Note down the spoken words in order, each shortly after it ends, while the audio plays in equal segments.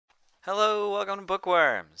Hello, welcome to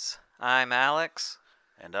Bookworms. I'm Alex.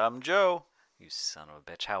 And I'm Joe. You son of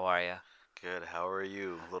a bitch, how are you? Good. How are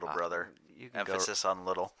you, little brother? You can Emphasis on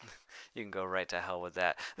little. you can go right to hell with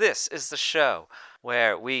that. This is the show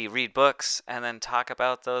where we read books and then talk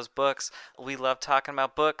about those books. We love talking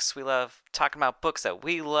about books. We love talking about books that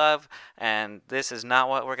we love, and this is not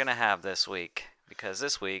what we're going to have this week because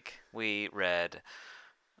this week we read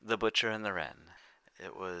The Butcher and the Wren.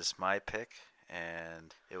 It was my pick,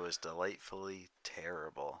 and it was delightfully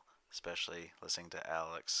terrible, especially listening to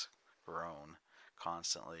Alex groan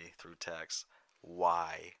constantly through text.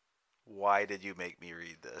 Why? Why did you make me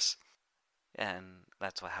read this? And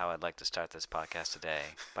that's how I'd like to start this podcast today,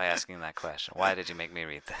 by asking that question. Why did you make me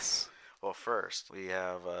read this? Well, first, we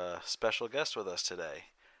have a special guest with us today.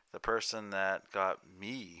 The person that got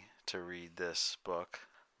me to read this book,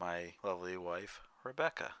 my lovely wife,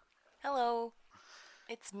 Rebecca. Hello,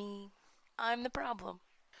 it's me. I'm the problem.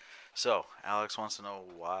 So, Alex wants to know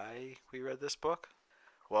why we read this book?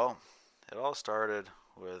 Well, it all started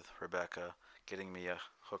with Rebecca getting me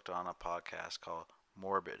hooked on a podcast called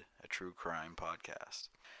Morbid, a true crime podcast,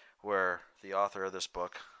 where the author of this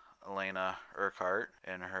book, Elena Urquhart,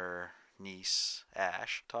 and her niece,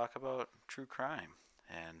 Ash, talk about true crime.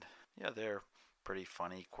 And, yeah, they're pretty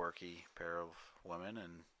funny, quirky pair of women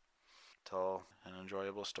and tell an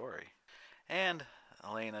enjoyable story. And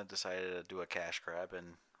Elena decided to do a cash grab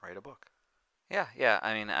and write a book. Yeah.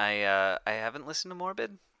 I mean, I haven't listened to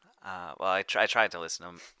Morbid. I tried to listen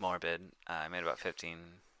to Morbid. I made about 15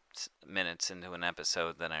 minutes into an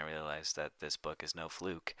episode, then I realized that this book is no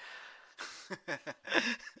fluke.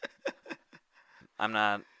 I'm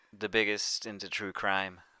not the biggest into true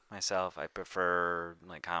crime myself. I prefer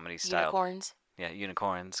like comedy style. Unicorns. Yeah,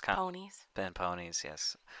 unicorns, Ponies. and ponies.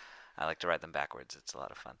 Yes, I like to ride them backwards. It's a lot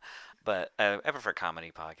of fun. But I prefer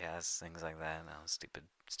comedy podcasts, things like that. No,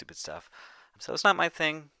 stupid stuff. So it's not my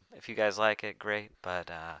thing. If you guys like it, great. But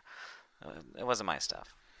it wasn't my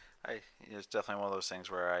stuff. It's definitely one of those things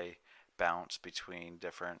where I bounce between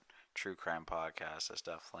different true crime podcasts. It's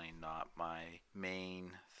definitely not my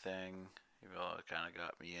main thing. Even though it kind of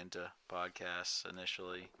got me into podcasts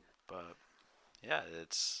initially, but yeah,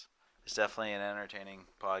 it's definitely an entertaining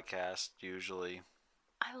podcast usually.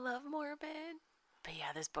 I love Morbid. But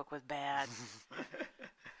yeah, this book was bad.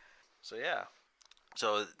 So yeah.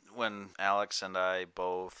 So when Alex and I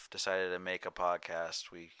both decided to make a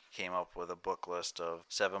podcast, we came up with a book list of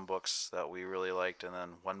 7 books that we really liked, and then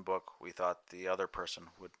one book we thought the other person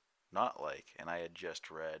would not like. And I had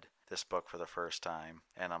just read this book for the first time,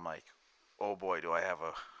 and I'm like, oh boy, do I have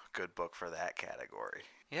a good book for that category.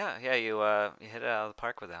 Yeah, you hit it out of the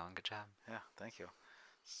park with that one. Good job. Yeah, thank you.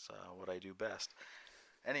 It's what I do best.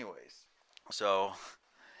 Anyways, so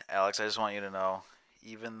Alex, I just want you to know,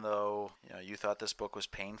 even though you thought this book was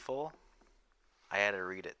painful, I had to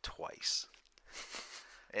read it twice,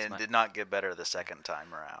 and did not get better the second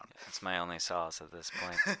time around. It's my only solace at this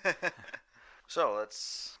point. So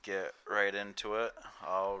let's get right into it.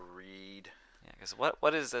 I'll read. Yeah, because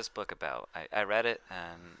what is this book about? I read it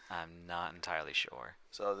and I'm not entirely sure.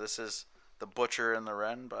 So this is The Butcher and the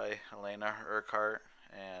Wren by Elena Urquhart,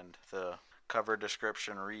 and the cover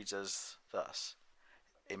description reads as thus: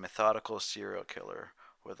 a methodical serial killer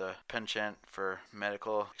with a penchant for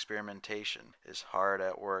medical experimentation is hard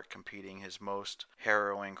at work completing his most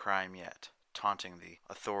harrowing crime yet, taunting the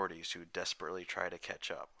authorities who desperately try to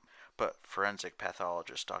catch up. But forensic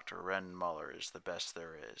pathologist Dr. Wren Muller is the best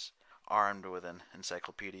there is. Armed with an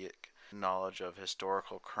encyclopedic knowledge of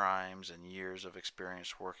historical crimes and years of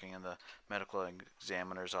experience working in the medical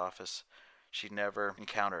examiner's office, she never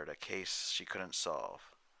encountered a case she couldn't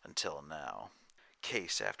solve. Until now.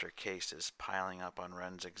 Case after case is piling up on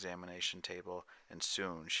Wren's examination table, and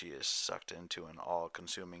soon she is sucked into an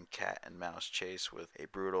all-consuming cat-and-mouse chase with a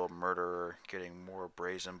brutal murderer getting more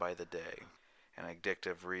brazen by the day. An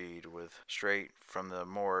addictive read with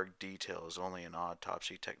straight-from-the-morgue details only an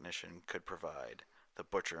autopsy technician could provide. The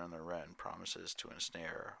Butcher and the Wren promises to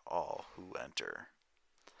ensnare all who enter.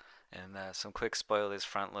 And some quick spoilers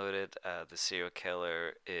front-loaded. The serial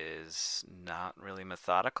killer is not really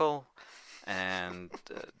methodical and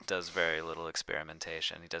does very little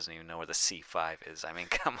experimentation. He doesn't even know where the C5 is. I mean,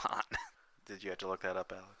 come on. Did you have to look that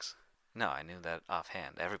up, Alex? No, I knew that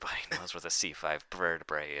offhand. Everybody knows where the C5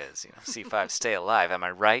 vertebrae is. C5, stay alive. Am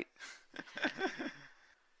I right?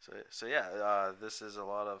 So yeah, this is a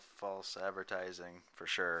lot of false advertising for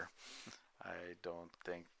sure. I don't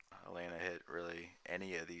think Elena hit really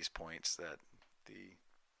any of these points that the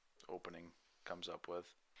opening comes up with.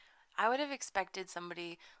 I would have expected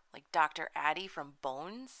somebody like Dr. Addie from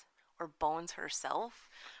Bones, or Bones herself,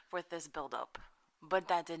 with this build-up. But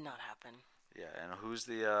that did not happen. Yeah, and who's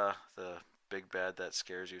the big bad that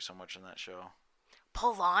scares you so much in that show?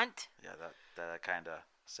 Palant? Yeah, that kind of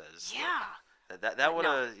says Yeah. that But would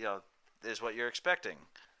no. have is what you're expecting,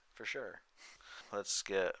 for sure. Let's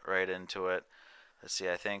get right into it. Let's see.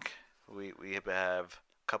 I think we have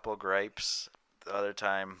a couple gripes. The other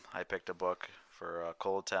time I picked a book for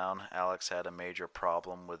Cold Town, Alex had a major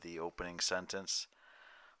problem with the opening sentence.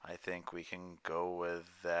 I think we can go with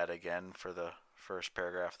that again for the first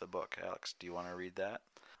paragraph of the book. Alex, do you want to read that?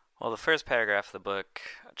 Well, the first paragraph of the book,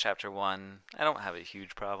 chapter 1, I don't have a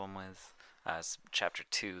huge problem with. Chapter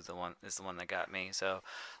 2, the one that got me. So,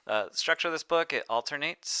 the structure of this book, it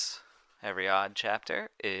alternates. Every odd chapter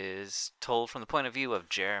is told from the point of view of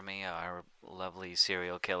Jeremy, our lovely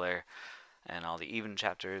serial killer, and all the even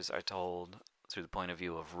chapters are told through the point of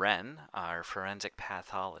view of Wren, our forensic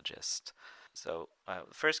pathologist. So,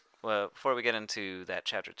 before we get into that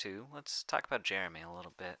chapter 2, let's talk about Jeremy a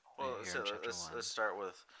little bit Well, here in chapter 1. let's start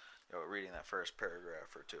with reading that first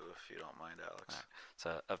paragraph or two, if you don't mind, Alex. All right.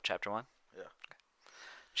 So, of chapter 1? Yeah.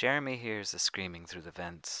 Jeremy hears the screaming through the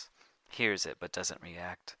vents. Hears it, but doesn't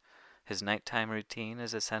react. His nighttime routine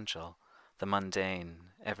is essential. The mundane,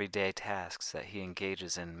 everyday tasks that he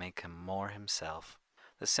engages in make him more himself.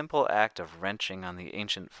 The simple act of wrenching on the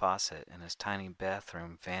ancient faucet in his tiny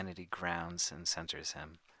bathroom vanity grounds and centers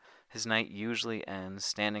him. His night usually ends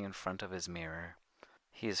standing in front of his mirror.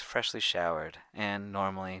 He is freshly showered, and,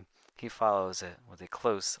 normally, he follows it with a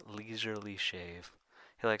close, leisurely shave.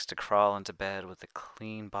 He likes to crawl into bed with a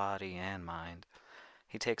clean body and mind.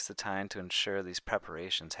 He takes the time to ensure these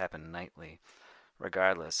preparations happen nightly,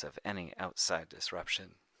 regardless of any outside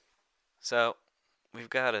disruption. So, we've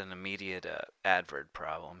got an immediate adverb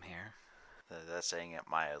problem here. That's saying it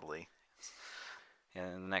mildly.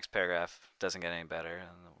 And the next paragraph doesn't get any better.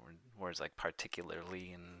 And words like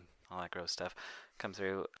particularly and all that gross stuff come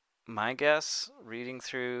through. My guess, reading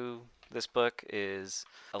through this book, is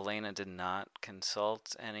Elena did not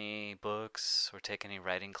consult any books or take any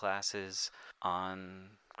writing classes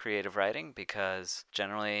on creative writing because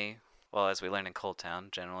generally, well, as we learned in Cold Town,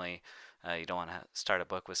 generally you don't want to start a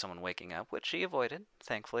book with someone waking up, which she avoided,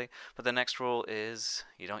 thankfully. But the next rule is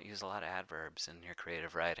you don't use a lot of adverbs in your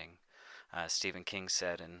creative writing. Stephen King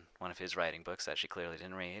said in one of his writing books that she clearly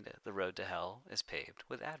didn't read, "The road to hell is paved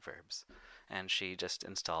with adverbs." And she just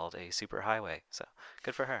installed a superhighway, so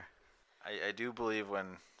good for her. I do believe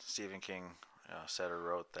when Stephen King said or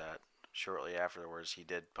wrote that, shortly afterwards he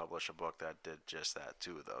did publish a book that did just that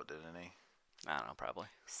too, though, didn't he? I don't know, probably.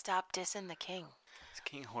 Stop dissing the king. It's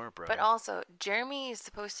King Horror Bro. But also, Jeremy is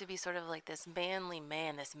supposed to be sort of like this manly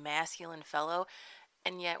man, this masculine fellow.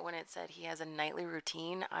 And yet, when it said he has a nightly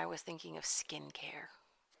routine, I was thinking of skincare.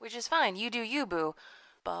 Which is fine. You do you, boo.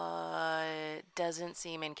 But doesn't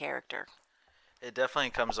seem in character. It definitely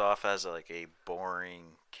comes off as like a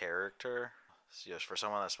boring character. Just for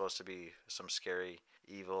someone that's supposed to be some scary,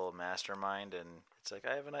 evil mastermind, and it's like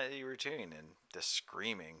I have a nightly routine, and the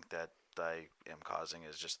screaming that I am causing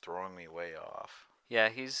is just throwing me way off. Yeah,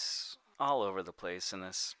 he's all over the place in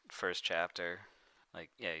this first chapter. Like,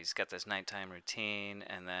 yeah, he's got this nighttime routine,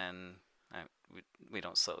 and then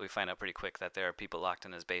we find out pretty quick that there are people locked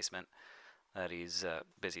in his basement that he's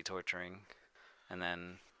busy torturing, and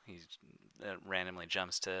then he randomly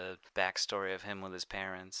jumps to backstory of him with his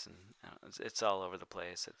parents, and it's all over the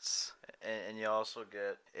place. It's And you also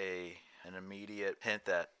get an immediate hint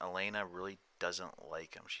that Elena really doesn't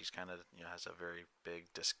like him. She's kind of has a very big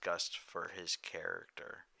disgust for his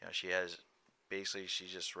character. She's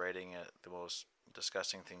just writing the most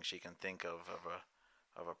disgusting thing she can think of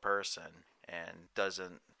a person, and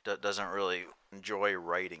doesn't really enjoy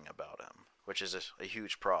writing about him, which is a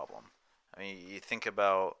huge problem. I mean, you think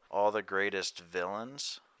about all the greatest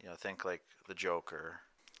villains. Think like the Joker,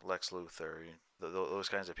 Lex Luthor, those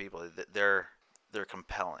kinds of people. They're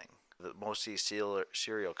compelling. Most of these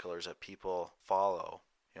serial killers that people follow,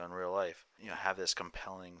 in real life, have this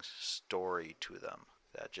compelling story to them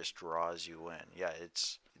that just draws you in. Yeah,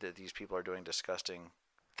 it's that these people are doing disgusting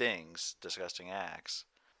things, disgusting acts,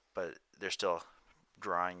 but they're still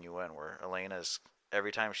drawing you in. Where Elena's,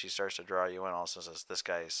 every time she starts to draw you in, also says, "This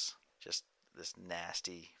guy's just this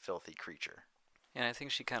nasty, filthy creature." and I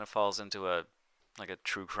think she kind of falls into a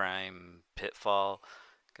true crime pitfall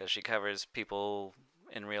because she covers people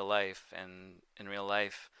in real life, and in real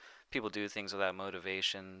life people do things without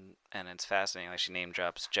motivation, and it's fascinating. Like, she name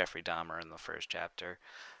drops Jeffrey Dahmer in the first chapter,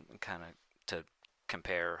 kind of to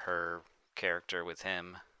compare her character with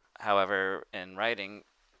him. However, in writing,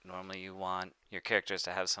 normally you want your characters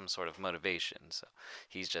to have some sort of motivation. So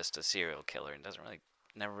he's just a serial killer and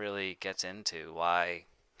never really gets into why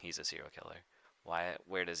he's a serial killer.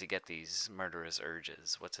 Where does he get these murderous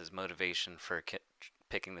urges? What's his motivation for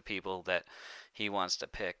picking the people that he wants to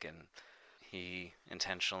pick? And he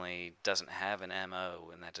intentionally doesn't have an MO,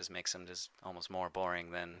 and that just makes him just almost more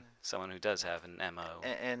boring than someone who does have an MO.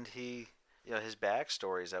 And he, his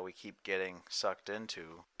backstories that we keep getting sucked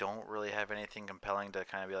into don't really have anything compelling to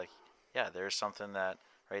kind of be like, yeah, there's something that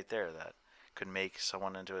right there that could make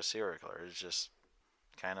someone into a serial killer. It's just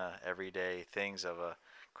kind of everyday things of a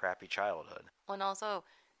crappy childhood. Well, and also,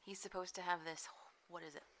 he's supposed to have this, what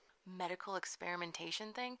is it, medical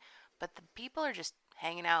experimentation thing, but the people are just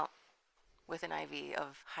hanging out with an IV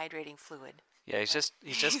of hydrating fluid. Yeah, he's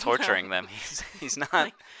just torturing them. He's not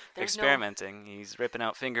Like, experimenting. He's ripping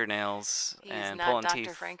out fingernails and not pulling Dr.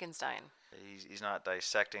 teeth. Frankenstein. He's not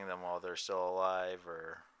dissecting them while they're still alive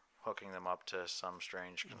or hooking them up to some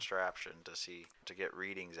strange contraption to get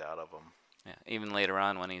readings out of them. Yeah, even later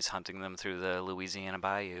on when he's hunting them through the Louisiana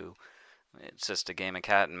Bayou, it's just a game of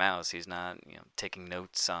cat and mouse. He's not, taking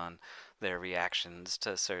notes on their reactions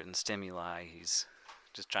to certain stimuli. He's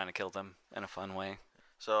just trying to kill them in a fun way.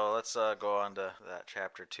 So let's go on to that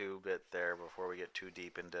chapter 2 bit there before we get too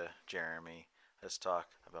deep into Jeremy. Let's talk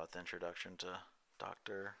about the introduction to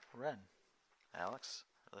Dr. Wren. Alex,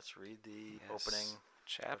 let's read the opening.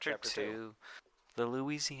 Chapter 2. The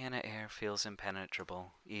Louisiana air feels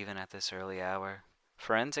impenetrable, even at this early hour.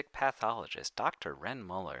 Forensic pathologist Dr. Wren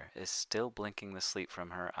Muller is still blinking the sleep from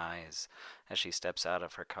her eyes as she steps out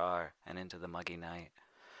of her car and into the muggy night.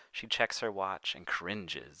 She checks her watch and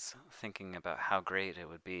cringes, thinking about how great it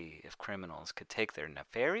would be if criminals could take their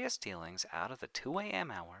nefarious dealings out of the 2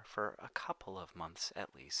 a.m. hour for a couple of months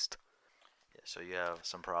at least. Yeah, so you have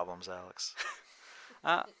some problems, Alex?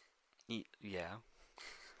 Yeah.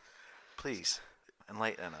 Please,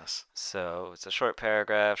 enlighten us. So it's a short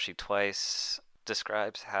paragraph. She twice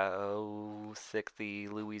describes how thick the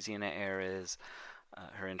Louisiana air is.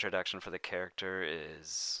 Her introduction for the character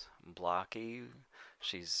is blocky.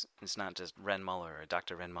 It's not just Wren Muller or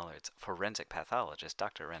Dr. Wren Muller. It's forensic pathologist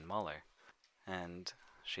Dr. Wren Muller, and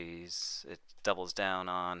it doubles down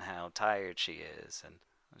on how tired she is, and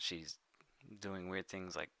she's doing weird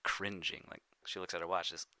things like cringing. Like she looks at her watch,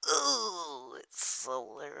 just it's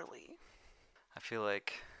so early. I feel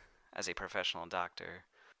like as a professional doctor,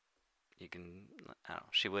 you can, I don't know,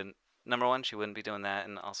 she wouldn't. Number one, she wouldn't be doing that,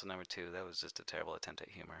 and also number two, that was just a terrible attempt at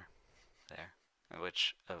humor there,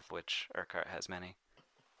 which Urquhart has many.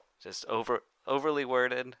 Just overly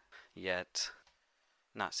worded, yet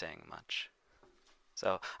not saying much.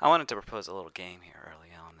 So I wanted to propose a little game here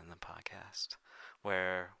early on in the podcast,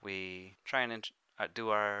 where we try and do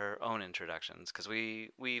our own introductions, because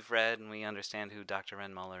we've read and we understand who Dr.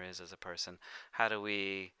 Wren Muller is as a person. How do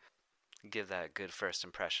we give that good first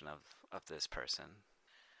impression of this person?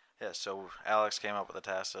 Yeah, so Alex came up with a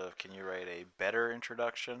task of, can you write a better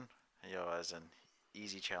introduction, as an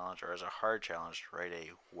easy challenge, or as a hard challenge, write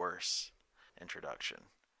a worse introduction.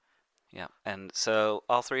 Yeah, and so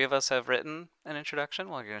all three of us have written an introduction.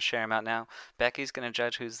 We're going to share them out now. Becky's going to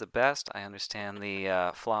judge who's the best. I understand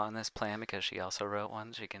the flaw in this plan because she also wrote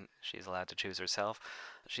one. She's allowed to choose herself.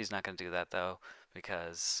 She's not going to do that, though,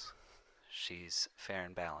 because she's fair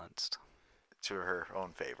and balanced. To her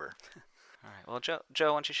own favor. All right. Well, Joe,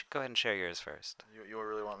 why don't you go ahead and share yours first? You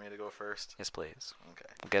really want me to go first? Yes, please.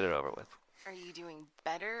 Okay. We'll get it over with. Are you doing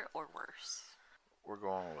better or worse? We're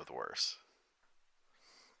going with worse.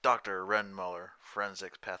 Dr. Wren Muller,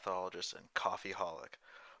 forensic pathologist and coffeeholic,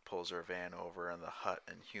 pulls her van over in the hot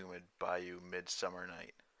and humid bayou midsummer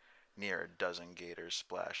night. Near a dozen gators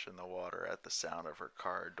splash in the water at the sound of her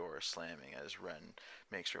car door slamming as Wren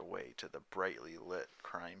makes her way to the brightly lit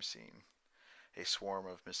crime scene. A swarm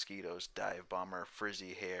of mosquitoes dive bomb her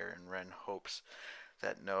frizzy hair, and Wren hopes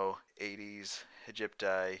that no Aedes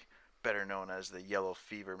aegypti, better known as the yellow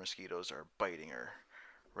fever mosquitoes, are biting her.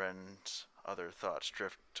 Wren's other thoughts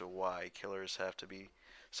drift to why killers have to be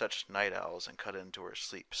such night owls and cut into her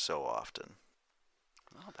sleep so often.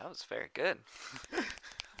 Oh, that was very good.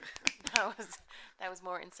 That was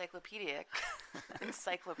more encyclopedic,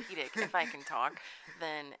 if I can talk,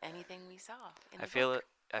 than anything we saw in the book.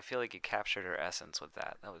 I feel like you captured her essence with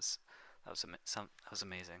that. That was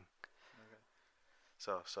amazing.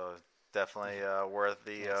 So definitely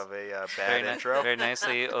worthy of a bad intro. Very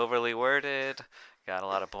nicely overly worded. Got a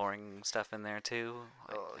lot of boring stuff in there too.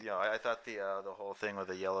 I thought the whole thing with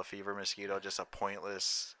the yellow fever mosquito, just a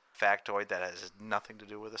pointless factoid that has nothing to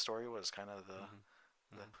do with the story, was kind of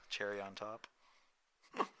the cherry on top.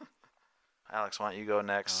 Alex, why don't you go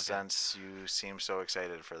next, since you seem so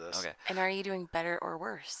excited for this? Okay. And are you doing better or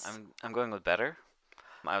worse? I'm going with better.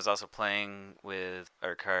 I was also playing with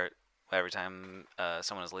Urquhart every time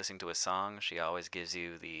someone is listening to a song, she always gives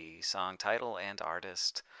you the song title and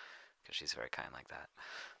artist because she's very kind like that.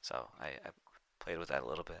 So I played with that a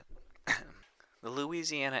little bit. The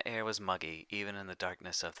Louisiana air was muggy, even in the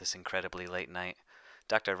darkness of this incredibly late night.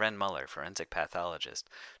 Dr. Wren Muller, forensic pathologist,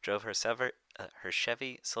 drove her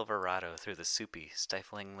Chevy Silverado through the soupy,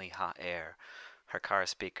 stiflingly hot air. Her car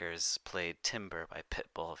speakers played Timber by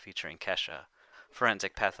Pitbull featuring Kesha.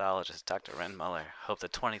 Forensic pathologist Dr. Wren Muller hoped the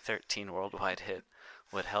 2013 worldwide hit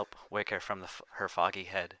would help wake her from her foggy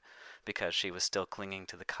head, because she was still clinging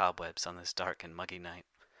to the cobwebs on this dark and muggy night.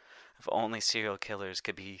 If only serial killers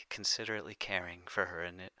could be considerately caring for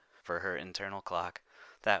her internal clock.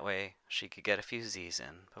 That way, she could get a few Z's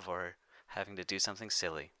in before having to do something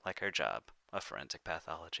silly like her job of forensic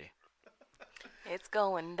pathology. It's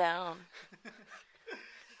going down.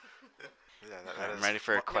 I'm ready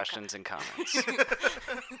for questions and comments.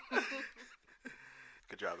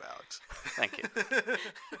 Good job, Alex. Thank you.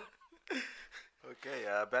 Okay,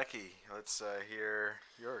 Becky, let's hear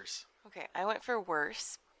yours. Okay, I went for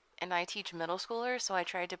worse, and I teach middle schoolers, so I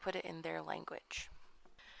tried to put it in their language.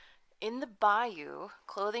 In the bayou,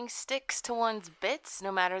 clothing sticks to one's bits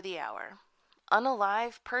no matter the hour.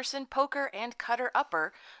 Unalive person poker and cutter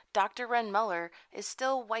upper, Dr. Wren Muller is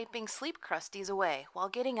still wiping sleep crusties away while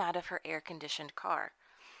getting out of her air-conditioned car.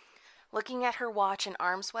 Looking at her watch and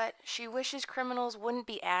arm sweat, she wishes criminals wouldn't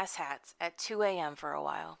be asshats at 2 a.m. for a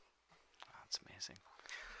while. That's amazing.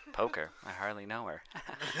 Poker. I hardly know her.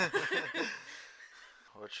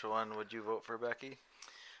 Which one would you vote for, Becky?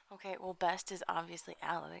 Okay, well, best is obviously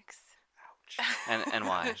Alex. Ouch. And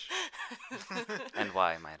why? And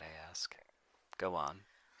why, might I ask? Go on.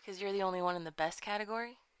 Because you're the only one in the best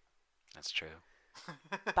category? That's true.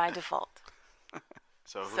 By default.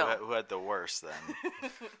 So who had the worst then?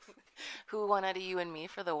 Who won out of you and me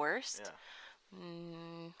for the worst? Yeah.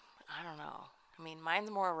 I don't know. I mean, mine's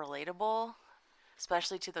more relatable,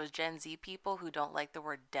 especially to those Gen Z people who don't like the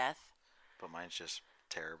word death. But mine's just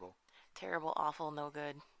terrible. Terrible, awful, no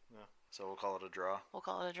good. Yeah. So we'll call it a draw. We'll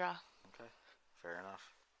call it a draw. Okay. Fair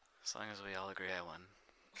enough. As long as we all agree I won.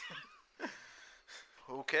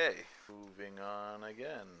 Okay. Moving on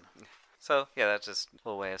again. So, yeah, that's just a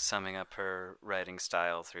little way of summing up her writing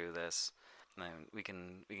style through this. And we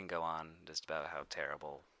can go on just about how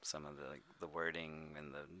terrible some of the wording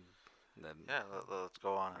and the Yeah, let's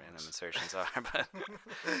go on. random insertions are, but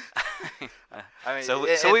I mean,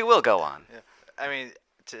 so we will go on. Yeah, I mean,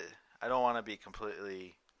 I don't want to be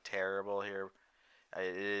completely terrible here.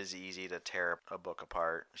 It is easy to tear a book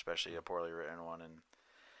apart, especially a poorly written one. And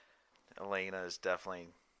Elena is definitely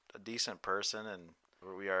a decent person, and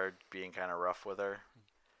we are being kind of rough with her.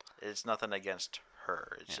 It's nothing against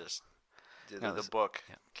her. It's just the book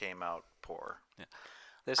came out poor.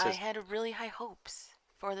 Yeah. I had really high hopes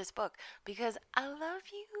for this book because I love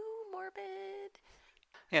you, Morbid.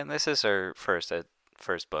 Yeah, and this is her first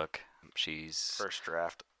book. She's First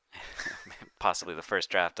draft. possibly the first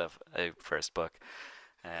draft of a first book,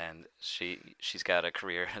 and she's got a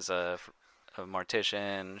career as a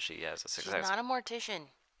mortician. She has a success. She's not a mortician.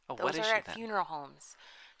 Oh, Those what is are she at then? funeral homes.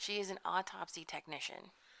 She is an autopsy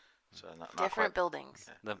technician. So not Different quite, buildings.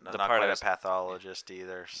 The not part quite I a was pathologist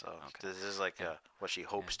either. So okay. this is like what she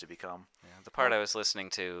hopes to become. Yeah, the part I was listening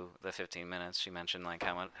to, the 15 minutes, she mentioned like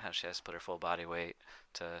how she has to put her full body weight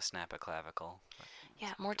to snap a clavicle.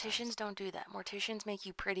 Yeah, morticians don't do that. Morticians make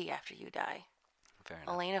you pretty after you die. Fair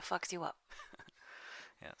enough. Elena fucks you up.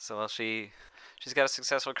 Yeah. So she's got a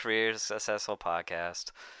successful career, a successful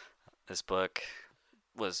podcast. This book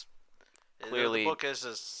was clearly The book is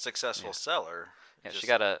a successful seller. Yeah, she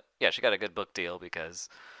got a good book deal because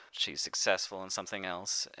she's successful in something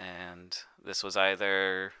else, and this was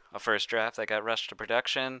either a first draft that got rushed to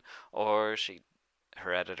production, or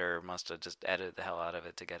her editor must have just edited the hell out of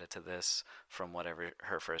it to get it to this from whatever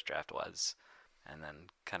her first draft was, and then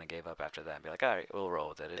kind of gave up after that and be like, all right, we'll roll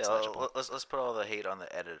with it. It's legible. Let's put all the hate on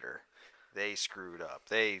the editor. They screwed up.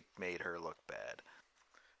 They made her look bad.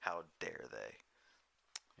 How dare they?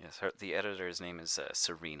 Yes, the editor's name is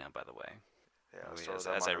Serena, by the way. Yeah,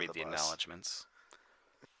 as I read the acknowledgments.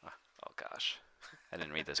 Oh gosh, I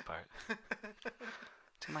didn't read this part.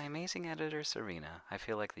 To my amazing editor, Serena, I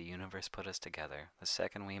feel like the universe put us together. The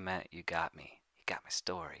second we met, you got me. You got my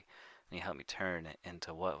story. And you helped me turn it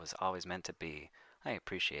into what was always meant to be. I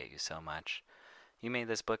appreciate you so much. You made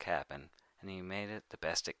this book happen, and you made it the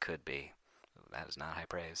best it could be. That is not high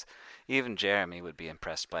praise. Even Jeremy would be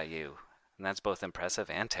impressed by you. And that's both impressive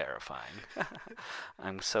and terrifying.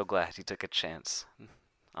 I'm so glad you took a chance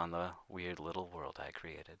on the weird little world I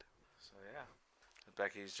created. So yeah,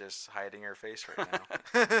 Becky's just hiding her face right now.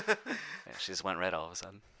 Yeah, she just went red all of a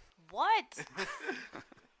sudden. What?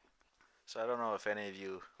 So I don't know if any of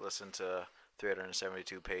you listen to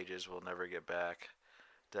 372 Pages We'll Never Get Back.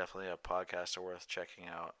 Definitely a podcast worth checking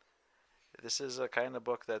out. This is a kind of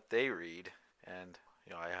book that they read, and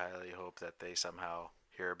I highly hope that they somehow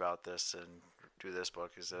hear about this and do this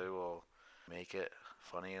book, because they will make it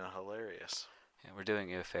funny and hilarious. Yeah, we're doing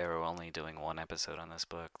you a favor. We're only doing one episode on this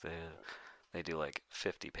book. They do like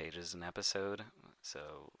 50 pages an episode,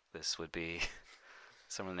 so this would be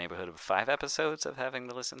somewhere in the neighborhood of 5 episodes of having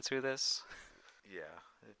to listen through this. Yeah,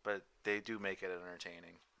 but they do make it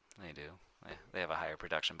entertaining. They do. They have a higher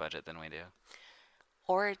production budget than we do.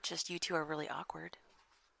 Or just you two are really awkward.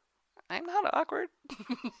 I'm not awkward.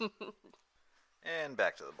 And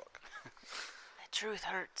back to the book. The truth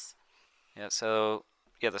hurts. Yeah, so,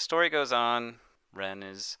 the story goes on. Wren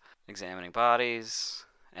is examining bodies,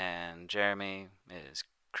 and Jeremy is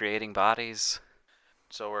creating bodies.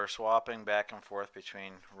 So we're swapping back and forth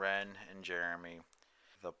between Wren and Jeremy.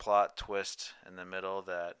 The plot twist in the middle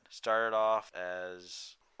that started off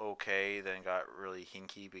as okay, then got really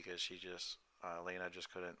hinky because Elena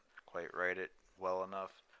just couldn't quite write it well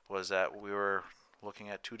enough, was that we were looking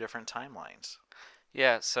at 2 different timelines.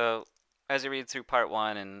 Yeah, so as you read through part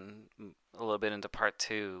 1 and a little bit into part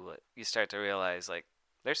 2, you start to realize,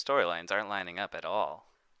 their storylines aren't lining up at all.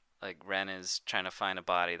 Wren is trying to find a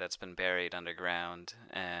body that's been buried underground,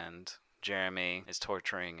 and Jeremy is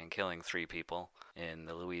torturing and killing 3 people in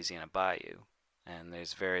the Louisiana Bayou. And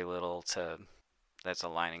there's very little that's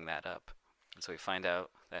aligning that up. And so we find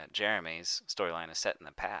out that Jeremy's storyline is set in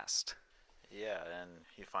the past. Yeah, and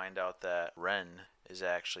you find out that Wren is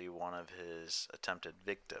actually one of his attempted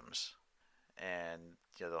victims. And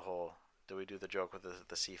the whole, did we do the joke with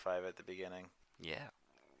the C5 at the beginning? Yeah.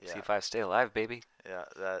 Yeah. C5 stay alive, baby. Yeah,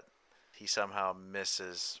 that he somehow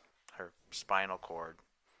misses her spinal cord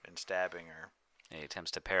in stabbing her. He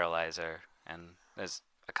attempts to paralyze her, and there's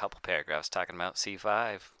a couple paragraphs talking about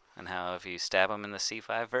C5 and how if you stab them in the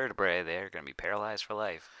C5 vertebrae, they're going to be paralyzed for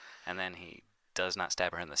life. And then he does not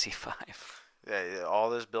stab her in the C5. Yeah, all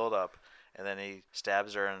this build up, and then he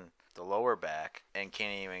stabs her in the lower back and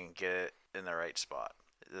can't even get it in the right spot.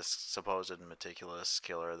 This supposed meticulous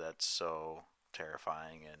killer that's so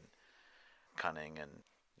terrifying and cunning and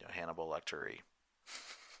Hannibal Lecter-y.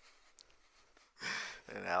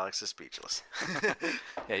 And Alex is speechless.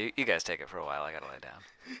 Yeah, you guys take it for a while. I gotta lay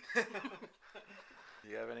down. Do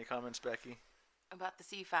you have any comments, Becky? About the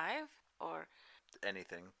C5? Or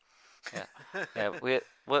Anything. Yeah.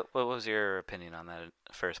 What was your opinion on that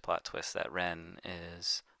first plot twist that Wren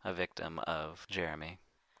is a victim of Jeremy,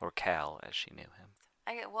 or Cal as she knew him?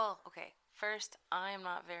 okay. First, I'm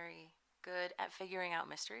not very good at figuring out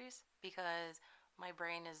mysteries because my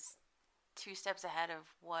brain is 2 steps ahead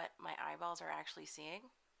of what my eyeballs are actually seeing.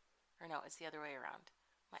 Or no, it's the other way around.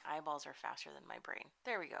 My eyeballs are faster than my brain.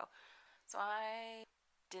 There we go. So I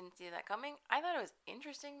didn't see that coming. I thought it was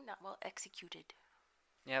interesting, not well executed.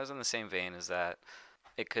 Yeah, I was in the same vein as that.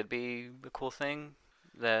 It could be a cool thing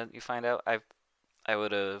that you find out. I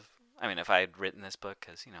would have. I mean, if I had written this book,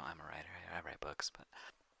 because I'm a writer, I write books. But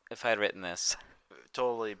if I had written this,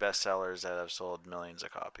 Totally bestsellers that have sold millions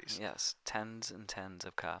of copies. yes, tens and tens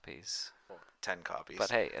of copies. Well, 10 copies.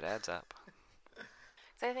 But hey, it adds up.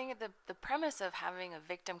 So I think the premise of having a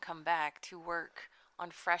victim come back to work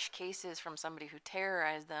on fresh cases from somebody who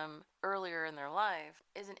terrorized them earlier in their life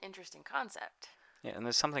is an interesting concept. Yeah, and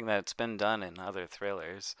there's something that's been done in other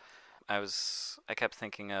thrillers. I kept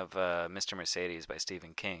thinking of Mr. Mercedes by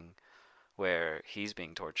Stephen King, where he's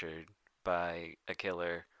being tortured by a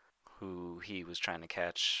killer who he was trying to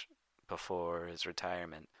catch before his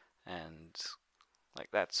retirement, and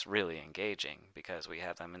that's really engaging because we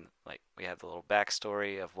have them in we have the little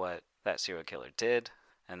backstory of what that serial killer did,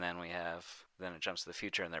 and then it jumps to the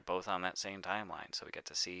future, and they're both on that same timeline, so we get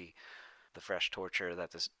to see the fresh torture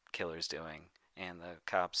that this killer's doing and the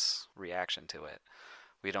cops' reaction to it.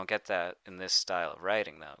 We don't get that in this style of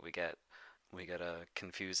writing, though. We get a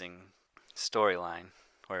confusing storyline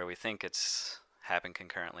where we think it's happened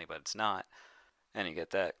concurrently, but it's not. And you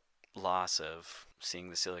get that loss of seeing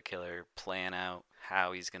the serial killer plan out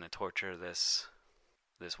how he's going to torture this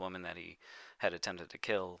woman that he had attempted to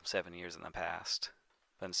kill 7 years in the past.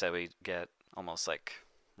 But instead we get almost like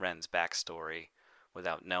Wren's backstory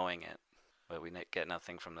without knowing it. But we get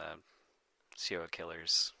nothing from the serial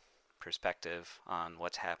killer's perspective on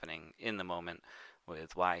what's happening in the moment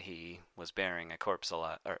with why he was burying a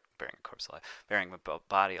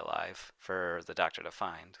body alive for the doctor to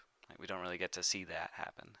find. We don't really get to see that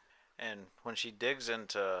happen. And when she digs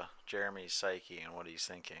into Jeremy's psyche and what he's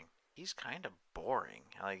thinking, he's kind of boring.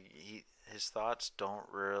 His thoughts don't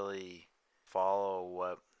really follow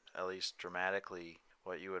what at least dramatically,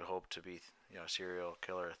 what you would hope to be, serial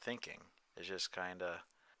killer thinking. It's just kind of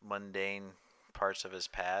mundane parts of his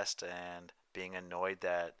past and being annoyed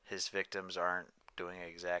that his victims aren't doing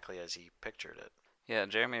exactly as he pictured it. Yeah,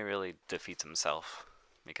 Jeremy really defeats himself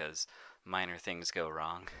because minor things go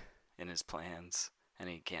wrong in his plans and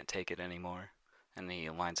he can't take it anymore. And he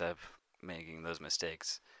winds up making those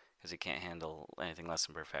mistakes because he can't handle anything less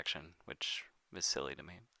than perfection, which is silly to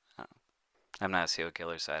me. I'm not a serial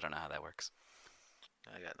killer, so I don't know how that works.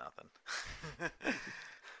 I got nothing.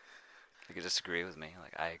 You could disagree with me.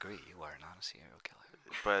 Like, I agree, you are not a serial killer.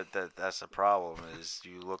 But that's the problem is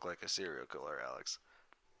you look like a serial killer, Alex.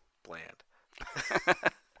 Bland.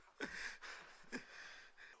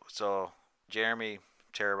 So, Jeremy,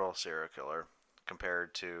 terrible serial killer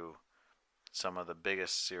compared to some of the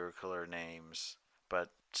biggest serial killer names,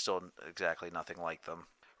 but still exactly nothing like them.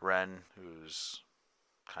 Wren, who's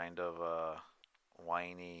kind of a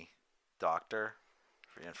whiny doctor,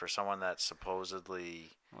 and for someone that's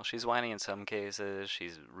supposedly Well, she's whiny in some cases,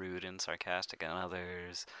 she's rude and sarcastic in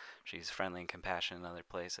others, she's friendly and compassionate in other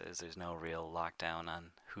places. There's no real lockdown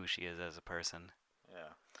on who she is as a person.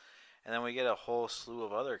 yeah. And then we get a whole slew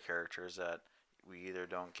of other characters that we either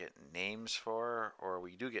don't get names for or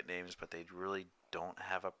we do get names, but they really don't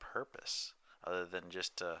have a purpose other than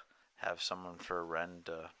just to have someone for Wren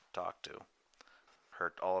to talk to.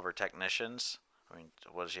 All of her technicians. I mean,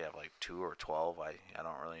 what does she have? Like 2 or 12? I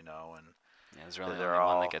don't really know. And Yeah, there's really they're only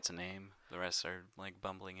one all that gets a name. The rest are like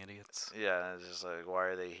bumbling idiots. yeah. It's just like, why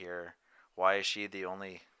are they here? Why is she the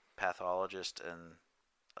only pathologist in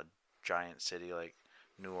a giant city like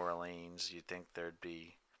New Orleans? You'd think there'd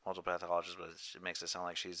be multiple pathologists, but it makes it sound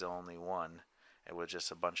like she's the only one. It was just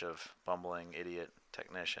a bunch of bumbling idiot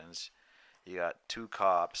technicians. You got 2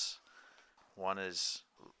 cops. One is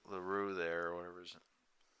LaRue there, or whatever.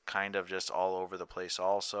 Kind of just all over the place.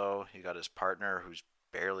 Also, you got his partner who's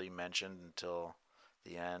barely mentioned until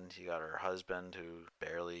the end. You got her husband who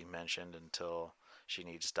barely mentioned until she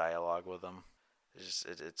needs dialogue with him. It's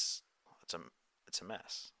a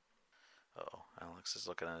mess. Oh, Alex is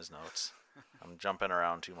looking at his notes. I'm jumping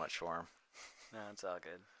around too much for him. No, it's all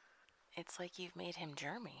good. It's like you've made him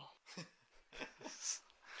Jeremy.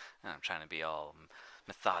 And I'm trying to be all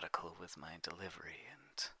methodical with my delivery,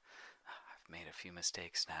 and I've made a few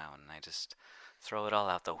mistakes now, and I just throw it all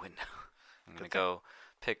out the window. I'm gonna go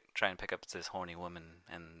try and pick up this horny woman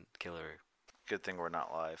and kill her. Good thing we're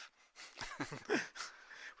not live.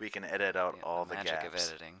 We can edit out all the magic gaps.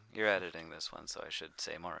 of editing. You're editing this one, so I should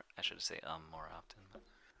say more. I should say more often.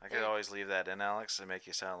 I could always leave that in, Alex, and make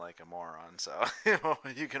you sound like a moron. So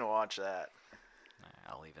you can watch that.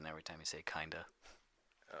 I'll leave in every time you say kinda.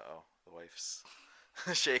 Uh-oh, the wife's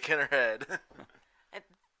shaking her head.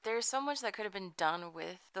 There's so much that could have been done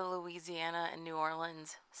with the Louisiana and New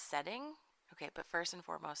Orleans setting. Okay, but first and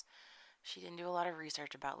foremost, she didn't do a lot of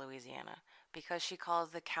research about Louisiana because she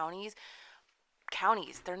calls the counties.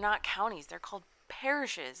 They're not counties, they're called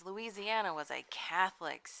parishes. Louisiana was a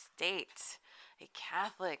Catholic state, a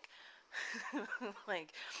Catholic,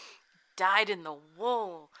 like, dyed in the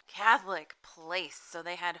wool Catholic place. So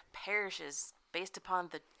they had parishes based upon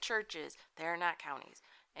the churches. They're not counties.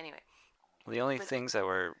 Anyway. Well, the only things that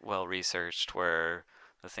were well researched were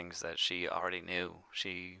the things that she already knew.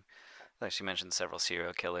 She mentioned several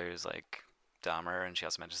serial killers like Dahmer, and she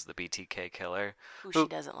also mentions the BTK killer. Who she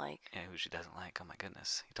doesn't like. Yeah, who she doesn't like. Oh my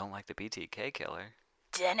goodness. You don't like the BTK killer?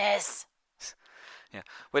 Dennis! Yeah,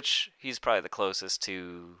 which he's probably the closest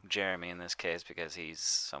to Jeremy in this case because he's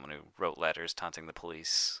someone who wrote letters taunting the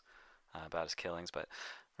police about his killings. But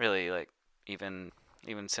really, like, even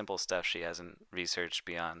simple stuff she hasn't researched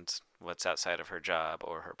beyond what's outside of her job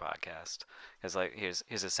or her podcast. Because, like, here's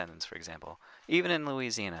a sentence, for example. Even in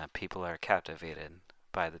Louisiana, people are captivated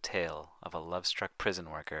by the tale of a love-struck prison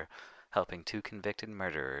worker helping 2 convicted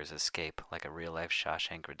murderers escape like a real-life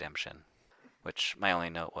Shawshank Redemption. Which my only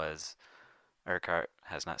note was, Urquhart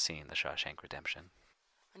has not seen the Shawshank Redemption.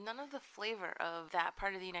 None of the flavor of that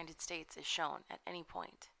part of the United States is shown at any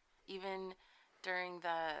point. Even during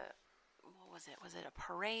what was it? Was it a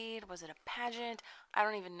parade? Was it a pageant? I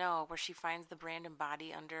don't even know, where she finds the Brandon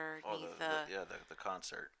body underneath the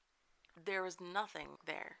concert. There was nothing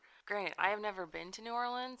there. Granted, I have never been to New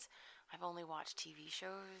Orleans. I've only watched TV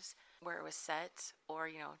shows where it was set or,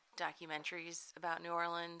 documentaries about New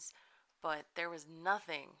Orleans. But there was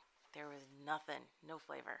nothing. There was nothing. No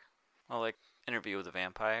flavor. Well, like Interview with a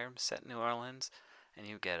Vampire, set in New Orleans, and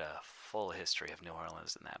you get a full history of New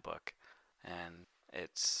Orleans in that book. And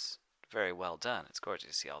it's very well done. It's gorgeous.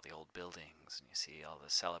 You see all the old buildings, and you see all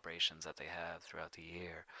the celebrations that they have throughout the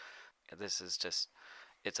year. This is just,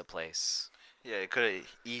 it's a place. Yeah, it could have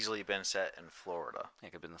easily been set in Florida. It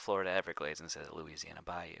could have been the Florida Everglades instead of Louisiana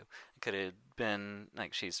Bayou. It could have been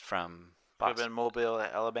like she's from Could have Boston. been Mobile,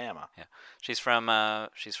 Alabama. Yeah, she's from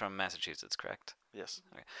Massachusetts, correct? Yes.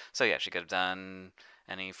 Okay. So yeah, she could have done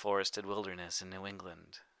any forested wilderness in New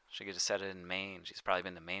England. She could have set it in Maine. She's probably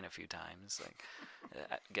been to Maine a few times. Like,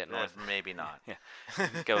 get north. Maybe not. Yeah,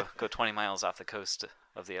 go 20 miles off the coast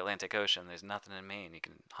of the Atlantic Ocean. There's nothing in Maine. You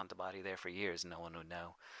can hunt a body there for years. No one would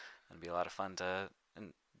know. It'd be a lot of fun to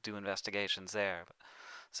do investigations there.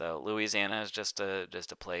 So Louisiana is just a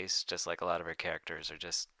place, just like a lot of her characters are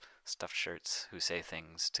just stuffed shirts who say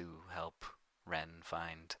things to help Wren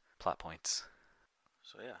find plot points.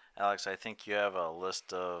 So yeah, Alex, I think you have a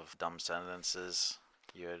list of dumb sentences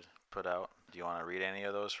you had put out. Do you want to read any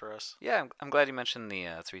of those for us? Yeah, I'm glad you mentioned the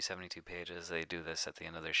 372 pages. They do this at the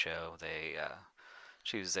end of their show. They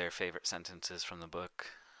choose their favorite sentences from the book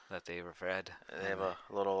that they've read. They have a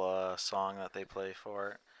little song that they play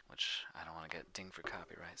for it. Which I don't want to get dinged for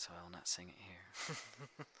copyright, so I will not sing it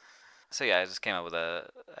here. So yeah, I just came up with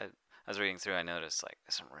I was reading through, I noticed like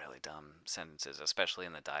some really dumb sentences, especially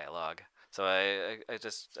in the dialogue. So I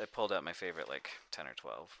pulled out my favorite like 10 or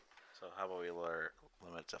 12. So how about we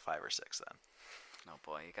limit it to 5 or 6 then? Oh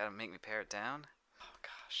boy, you gotta make me pare it down? Oh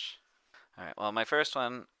gosh. Alright, well my first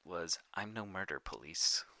one was, I'm no murder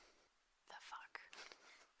police. The fuck?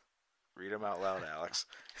 Read them out loud, Alex.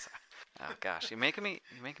 Oh gosh, you're making me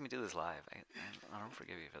do this live. I don't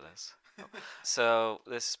forgive you for this. So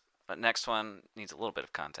this next one needs a little bit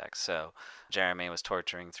of context. So Jeremy was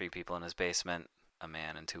torturing 3 people in his basement, a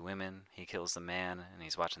man and 2 women. He kills the man, and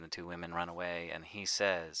he's watching the 2 women run away, and he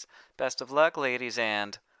says, "Best of luck, ladies,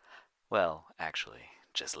 and, well, actually,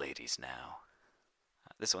 just ladies now."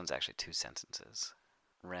 This one's actually 2 sentences.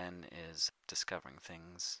 Wren is discovering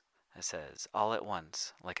things. It says, all at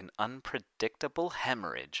once, like an unpredictable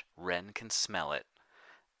hemorrhage, Wren can smell it.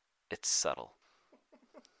 It's subtle.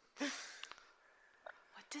 What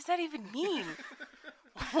does that even mean?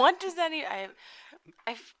 What does that even...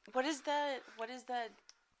 What is that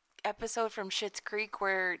episode from Schitt's Creek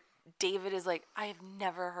where David is like, I have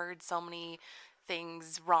never heard so many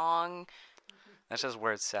things wrong. That's just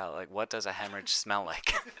word salad. Like, what does a hemorrhage smell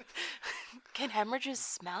like? Can hemorrhages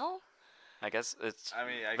smell? I guess it's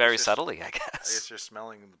I very guess subtly, I I guess. guess you're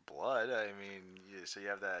smelling the blood. I mean, so you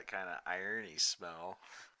have that kind of irony smell.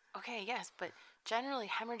 Okay, yes, but generally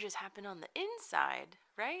hemorrhages happen on the inside,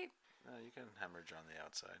 right? No, you can hemorrhage on the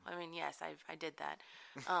outside. I mean, yes, I did that.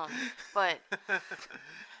 But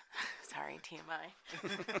sorry, TMI.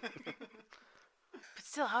 But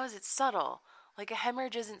still, how is it subtle? Like a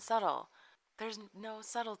hemorrhage isn't subtle. There's no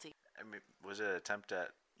subtlety. I mean, was it an attempt at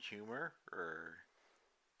humor or?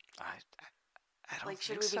 I don't Like,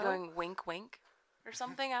 should think we be so. going wink, wink, or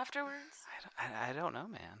something afterwards? I don't know,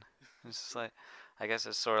 man. It's just like, I guess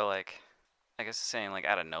it's sort of like, I guess it's saying like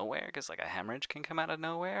out of nowhere, because like a hemorrhage can come out of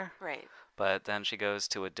nowhere. Right. But then she goes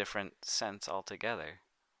to a different sense altogether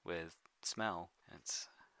with smell. It's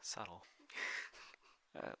subtle.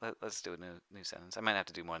 Let's do a new sentence. I might have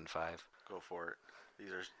to do more than 5. Go for it.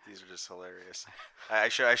 These are just hilarious. I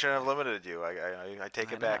shouldn't have limited you. I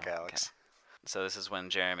take it back, know. Alex. Okay. So this is when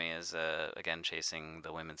Jeremy is again chasing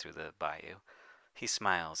the women through the bayou. He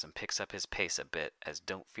smiles and picks up his pace a bit as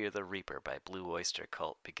Don't Fear the Reaper by Blue Oyster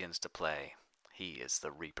Cult begins to play. He is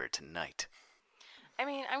the Reaper tonight. I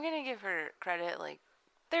mean, I'm going to give her credit. Like,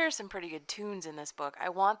 there are some pretty good tunes in this book. I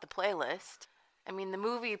want the playlist. I mean, the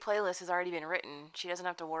movie playlist has already been written. She doesn't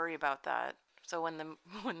have to worry about that. So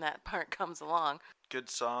when that part comes along. Good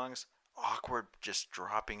songs, awkward just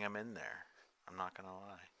dropping them in there. I'm not going to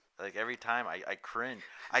lie. Like, every time I cringe.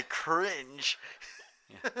 I cringe.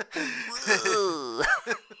 Yeah.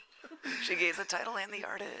 She gave the title and the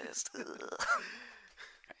artist.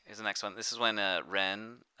 Here's the next one. This is when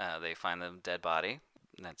Wren, they find the dead body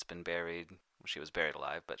that's been buried. She was buried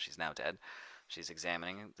alive, but she's now dead. She's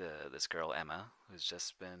examining this girl Emma, who's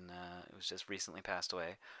just recently passed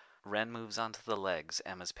away. Wren moves on to the legs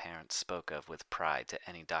Emma's parents spoke of with pride to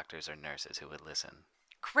any doctors or nurses who would listen.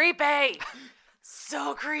 Creepy!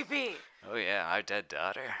 So creepy! Oh yeah, our dead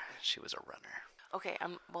daughter. She was a runner. Okay,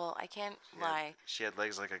 I can't lie. She had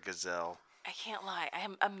legs like a gazelle. I can't lie.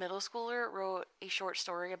 A middle schooler wrote a short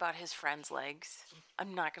story about his friend's legs.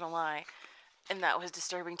 I'm not gonna lie. And that was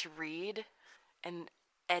disturbing to read and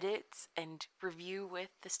edit and review with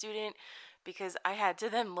the student because I had to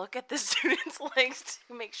then look at the student's legs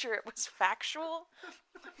to make sure it was factual.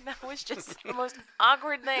 That was just the most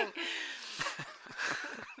awkward thing.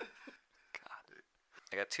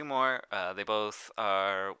 I got 2 more. They both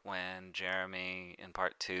are when Jeremy, in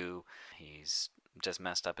part 2, he's just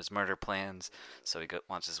messed up his murder plans, so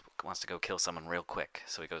wants to go kill someone real quick.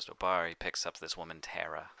 So he goes to a bar. He picks up this woman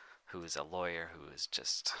Tara, who is a lawyer who is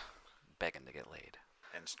just begging to get laid.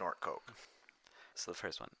 And snort coke. So the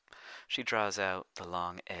first one. She draws out the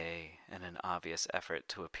long A in an obvious effort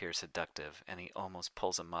to appear seductive, and he almost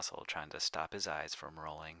pulls a muscle trying to stop his eyes from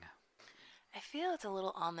rolling. I feel it's a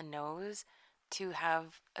little on the nose to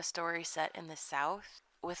have a story set in the South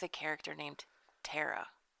with a character named Tara.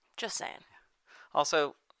 Just saying.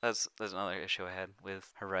 Also, there's another issue I had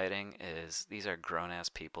with her writing is these are grown-ass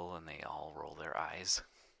people, and they all roll their eyes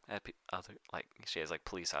at other, like, she has like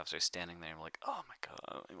police officers standing there and like, oh my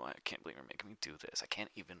god, I can't believe you're making me do this. I can't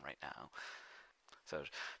even right now. So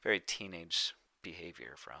very teenage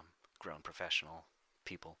behavior from grown professional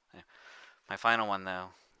people. My final one though,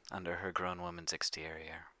 under her grown woman's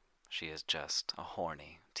exterior, she is just a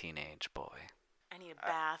horny teenage boy. I need a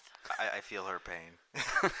bath. I feel her pain.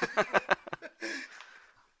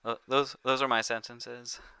 Those are my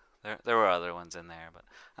sentences. There were other ones in there, but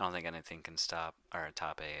I don't think anything can top a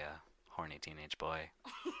horny teenage boy,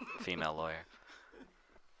 female lawyer.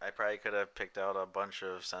 I probably could have picked out a bunch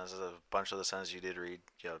of sentences. A bunch of the sentences you did read,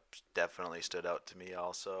 definitely stood out to me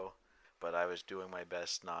also. But I was doing my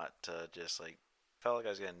best not to just like. Felt like I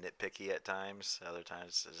was getting nitpicky at times. Other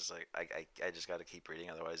times, it's just like I just got to keep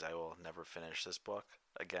reading. Otherwise, I will never finish this book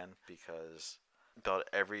again because about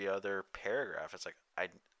every other paragraph, it's like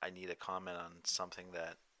I need a comment on something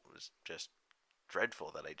that was just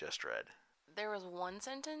dreadful that I just read. There was one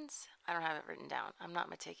sentence, I don't have it written down. I'm not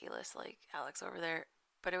meticulous like Alex over there,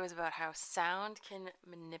 but it was about how sound can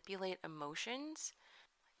manipulate emotions.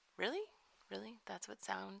 Really? Really? That's what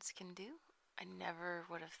sounds can do? I never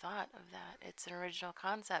would have thought of that. It's an original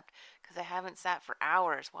concept because I haven't sat for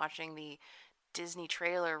hours watching the Disney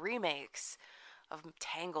trailer remakes of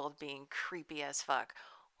Tangled being creepy as fuck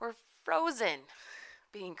or Frozen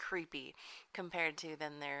being creepy compared to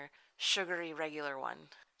then their sugary regular one.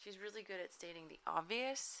 She's really good at stating the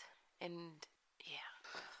obvious and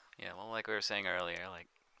yeah. Yeah, well, like we were saying earlier, like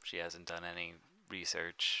she hasn't done any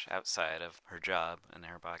research outside of her job and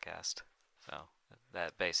her podcast. So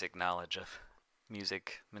that basic knowledge of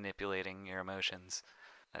music manipulating your emotions,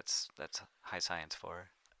 that's high science for her.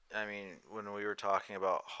 I mean, when we were talking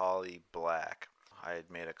about Holly Black, I had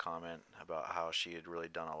made a comment about how she had really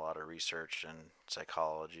done a lot of research in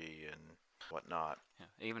psychology and whatnot.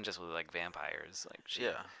 Yeah, even just with like vampires,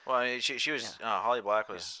 like Well, I mean, she was Holly Black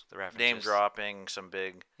was name dropping some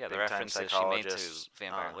big the big references time she made to psychologists.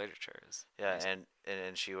 vampire literature is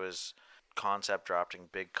and she was concept dropping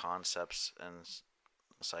big concepts in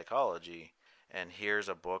psychology. And here's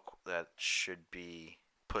a book that should be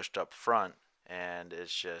pushed up front, and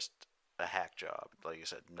it's just a hack job, like you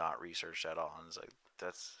said, not researched at all. And it's like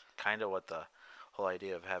that's kind of what the whole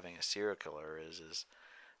idea of having a serial killer is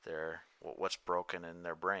their what's broken in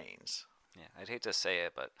their brains. Yeah, I'd hate to say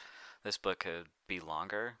it, but this book could be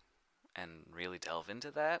longer and really delve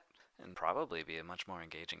into that, and probably be a much more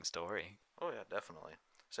engaging story. Oh yeah, definitely.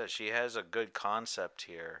 So she has a good concept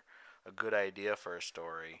here, a good idea for a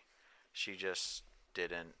story. She just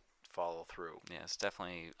didn't follow through. Yeah, it's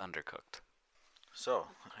definitely undercooked. So,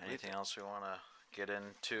 anything else we want to get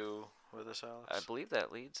into with this, Alex? I believe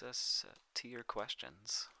that leads us to your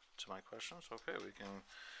questions. To my questions? Okay, we can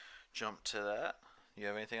jump to that. You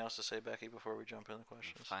have anything else to say, Becky, before we jump into the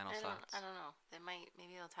questions? Final thoughts? I don't know.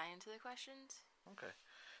 Maybe they'll tie into the questions. Okay.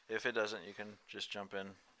 If it doesn't, you can just jump in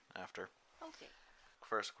after. Okay.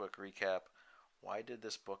 First, quick recap. Why did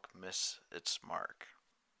this book miss its mark,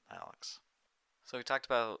 Alex? So we talked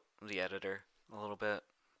about the editor a little bit,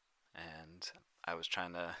 and I was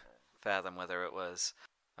trying to fathom whether it was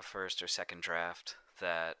a first or second draft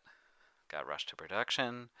that got rushed to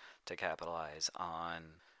production to capitalize on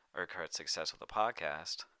Urquhart's success with the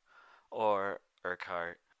podcast, or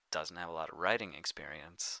Urquhart doesn't have a lot of writing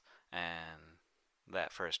experience, and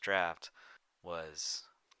that first draft was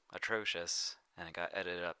atrocious, and it got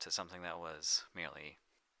edited up to something that was merely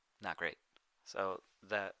not great. So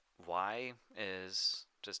that why is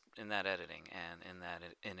just in that editing and in that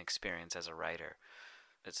inexperience as a writer.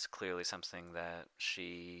 It's clearly something that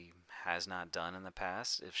she has not done in the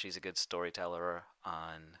past. If she's a good storyteller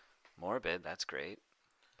on Morbid, that's great.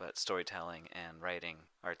 But storytelling and writing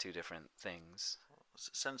are two different things.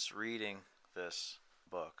 Since reading this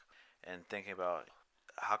book and thinking about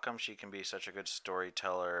how come she can be such a good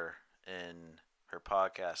storyteller in her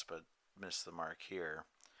podcast but miss the mark here,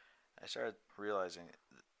 I started realizing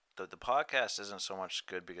the podcast isn't so much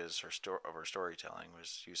good because her storytelling,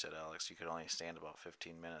 was you said, Alex, you could only stand about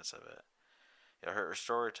 15 minutes of it. Yeah, her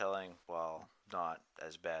storytelling, while not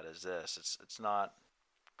as bad as this, it's not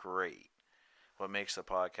great. what makes the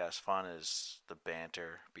podcast fun is the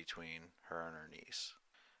banter between her and her niece,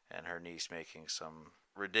 and her niece making some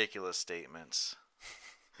ridiculous statements.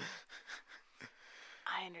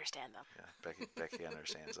 I understand them. Yeah, Becky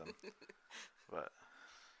understands them, but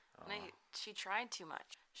She tried too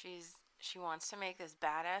much. She wants to make this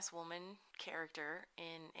badass woman character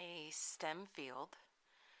in a STEM field,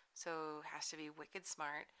 so has to be wicked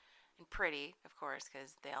smart and pretty, of course,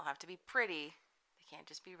 because they all have to be pretty. They can't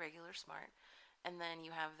just be regular smart. And then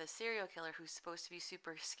you have the serial killer who's supposed to be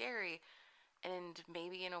super scary, and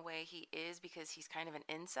maybe in a way he is because he's kind of an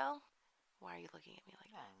incel. Why are you looking at me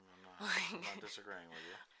like that? I'm not disagreeing with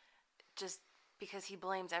you. Just because he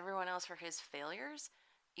blames everyone else for his failures,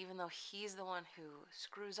 even though he's the one who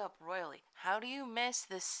screws up royally. How do you miss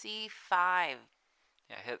the C5?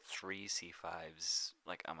 Yeah, I hit 3 C5s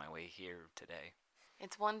like on my way here today.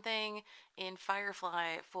 It's one thing in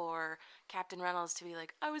Firefly for Captain Reynolds to be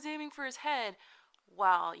like, I was aiming for his head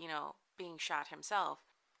while, being shot himself.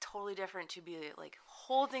 Totally different to be like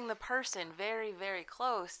holding the person very, very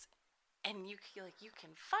close and you can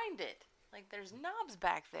find it. Like there's knobs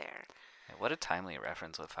back there. Yeah, what a timely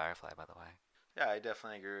reference with Firefly, by the way. Yeah, I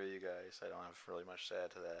definitely agree with you guys. I don't have really much to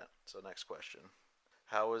add to that. So next question.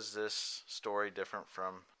 How is this story different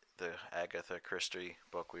from the Agatha Christie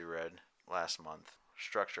book we read last month?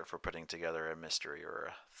 Structure for putting together a mystery or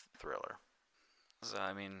a thriller. So,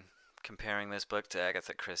 I mean, comparing this book to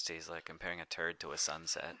Agatha Christie's like comparing a turd to a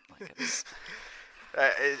sunset. Like it's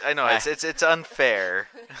I know it's unfair.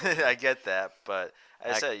 I get that, but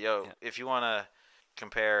I said, if you want to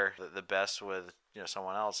compare the best with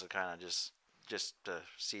someone else, it kind of just to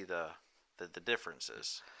see the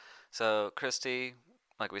differences. So Christie,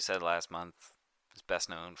 like we said last month, is best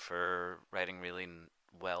known for writing really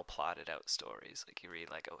well plotted out stories. Like you read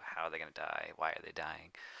like, oh, how are they gonna die? Why are they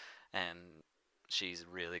dying? And she's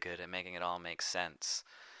really good at making it all make sense,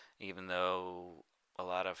 even though a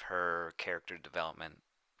lot of her character development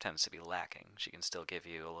tends to be lacking. She can still give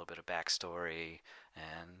you a little bit of backstory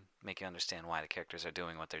and make you understand why the characters are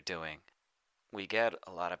doing what they're doing. We get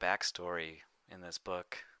a lot of backstory in this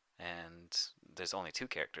book, and there's only 2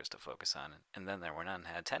 characters to focus on, and then There Were None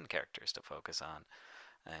had 10 characters to focus on.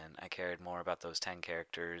 And I cared more about those 10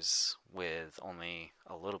 characters with only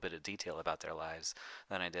a little bit of detail about their lives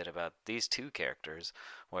than I did about these 2 characters,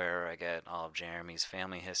 where I get all of Jeremy's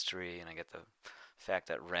family history, and I get the fact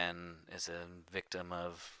that Wren is a victim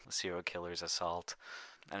of a serial killer's assault.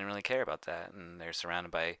 I didn't really care about that, and they're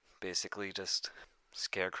surrounded by basically just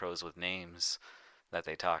scarecrows with names that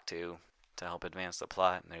they talk to help advance the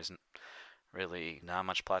plot, and there's really not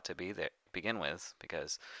much plot to begin with,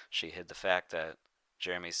 because she hid the fact that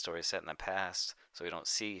Jeremy's story is set in the past, so we don't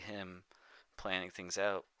see him planning things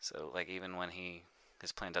out. So like even when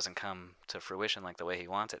his plan doesn't come to fruition like the way he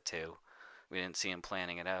wants it to, we didn't see him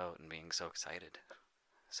planning it out and being so excited.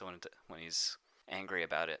 So when he's angry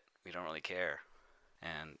about it, we don't really care.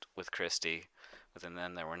 And with Christie, within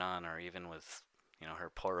Then There Were None, or even with her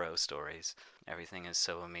Poirot stories, everything is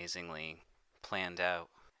so amazingly planned out,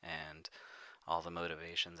 and all the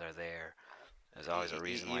motivations are there. There's always a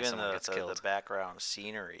reason why someone gets killed. The background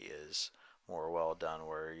scenery is more well done,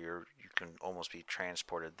 where you can almost be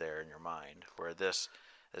transported there in your mind. Where this,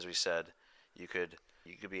 as we said, you could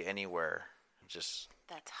be anywhere, just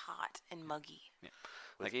that's hot and muggy. Yeah.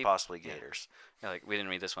 With like possibly gators. Yeah, like we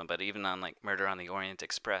didn't read this one, but even on like Murder on the Orient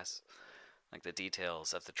Express, like the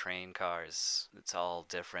details of the train cars, it's all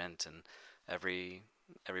different, and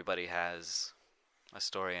everybody has a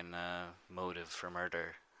story and a motive for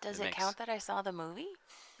murder. Does it count that I saw the movie?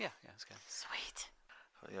 Yeah, it's good. Sweet.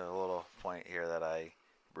 A little point here that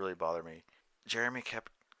really bothered me. Jeremy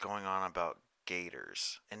kept going on about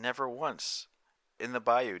gators, and never once in the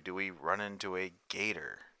bayou do we run into a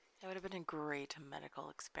gator. That would have been a great medical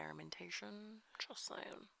experimentation. Just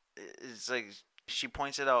saying. It's like she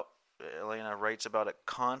points it out. Elena writes about it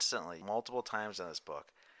constantly, multiple times in this book,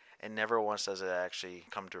 and never once does it actually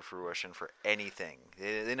come to fruition for anything.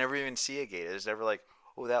 They never even see a gator. It's never like,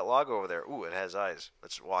 oh, that log over there. Ooh, it has eyes.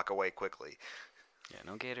 Let's walk away quickly. Yeah,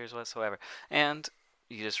 no gators whatsoever. And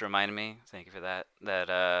you just reminded me, thank you for that, that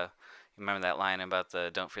you remember that line about the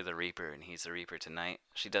don't fear the Reaper and he's the Reaper tonight?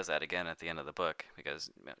 She does that again at the end of the book, because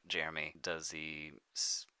Jeremy does the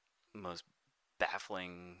most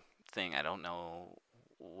baffling thing. I don't know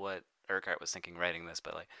what Urquhart was thinking writing this,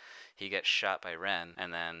 but like he gets shot by Wren,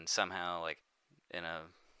 and then somehow like in a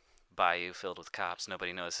bayou filled with cops,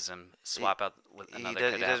 nobody notices him swap out with another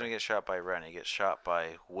cadaver. He doesn't get shot by Wren. He gets shot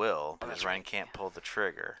by Will, because Wren right. can't pull the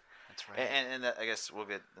trigger. That's right. And I guess we'll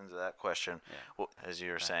get into that question. Yeah. Well, as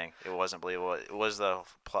you were saying, it wasn't believable. Was the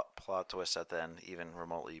plot twist at the end even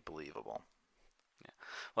remotely believable?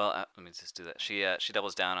 Well, let me just do that. She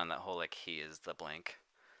doubles down on that whole like he is the blank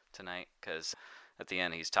tonight because at the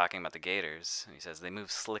end he's talking about the gators and he says they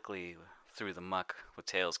move slickly through the muck with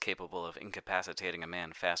tails capable of incapacitating a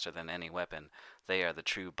man faster than any weapon. They are the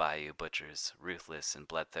true bayou butchers, ruthless and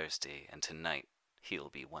bloodthirsty, and tonight he'll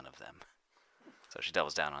be one of them. So she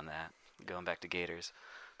doubles down on that, going back to gators.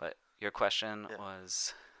 But your question Yeah.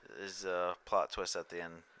 was, Is the plot twist at the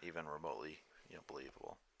end even remotely,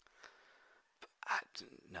 believable?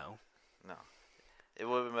 no. No. It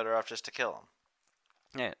would have been better off just to kill him.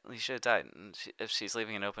 Yeah, he should have died. And if she's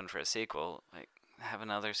leaving it open for a sequel, like have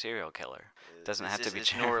another serial killer. Doesn't have to be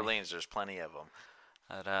It's New Jeremy. Orleans. There's plenty of them.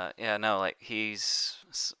 But yeah, no, like he's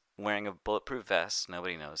wearing a bulletproof vest.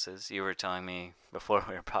 Nobody notices. You were telling me before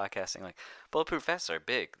we were podcasting, like bulletproof vests are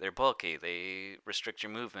big. They're bulky. They restrict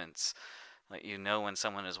your movements. Like you know when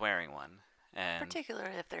someone is wearing one. And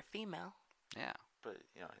Particularly if they're female. yeah, But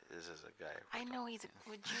this is a guy. I know he's.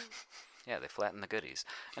 Would you? yeah, they flatten the goodies.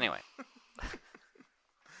 Anyway,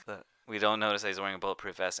 we don't notice that he's wearing a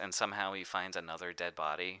bulletproof vest, and somehow he finds another dead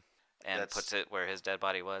body and puts it where his dead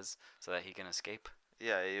body was so that he can escape.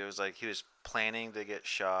 Yeah, it was like he was planning to get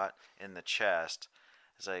shot in the chest.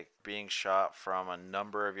 It's like being shot from a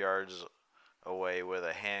number of yards away with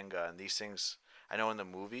a handgun. These things, I know in the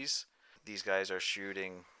movies, these guys are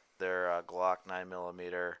shooting their Glock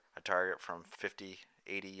 9mm a target from 50,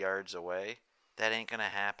 80 yards away. That ain't gonna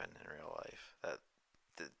happen in real life.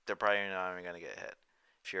 They're probably not even gonna get hit.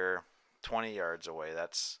 If you're 20 yards away,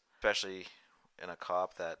 that's especially in a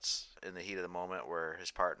cop that's in the heat of the moment where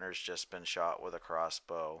his partner's just been shot with a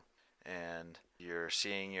crossbow and you're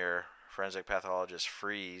seeing your forensic pathologist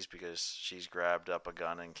freeze because she's grabbed up a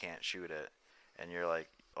gun and can't shoot it, and you're like,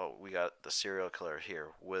 oh, we got the serial killer here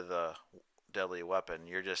with a deadly weapon.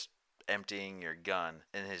 You're just emptying your gun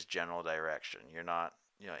in his general direction. You're not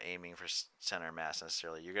aiming for center mass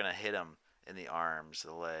necessarily. You're gonna hit him in the arms,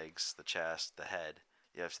 the legs, the chest, the head.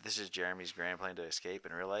 Yeah, if this is Jeremy's grand plan to escape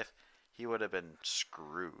in real life, he would have been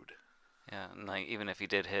screwed. Yeah, and like even if he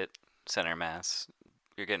did hit center mass,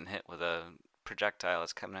 you're getting hit with a projectile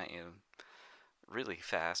that's coming at you really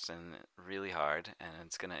fast and really hard, and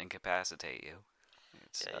it's gonna incapacitate you.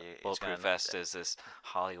 It's bulletproof vest is this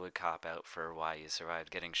Hollywood cop out for why you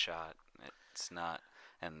survived getting shot. It's not,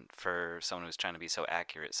 and for someone who's trying to be so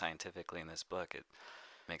accurate scientifically in this book, it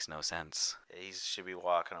makes no sense. He should be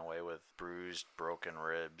walking away with bruised, broken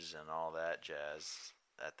ribs and all that jazz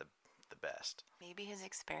at the best. Maybe his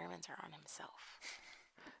experiments are on himself.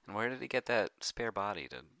 And where did he get that spare body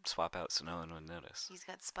to swap out so no one would notice? He's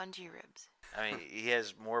got spongy ribs. I mean, he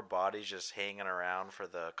has more bodies just hanging around for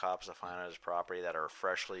the cops to find on his property that are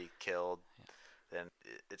freshly killed. Then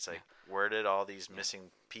it's like, where did all these missing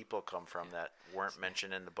people come from that weren't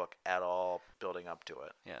mentioned in the book at all, building up to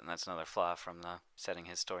it? Yeah, and that's another flaw from the setting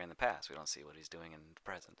his story in the past. We don't see what he's doing in the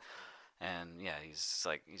present. And yeah, he's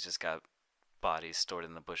just got bodies stored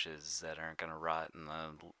in the bushes that aren't going to rot in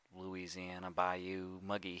the Louisiana bayou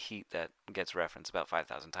muggy heat that gets referenced about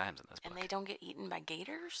 5,000 times in this book. And they don't get eaten by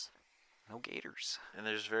gators? No gators. And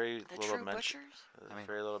there's very little butchers?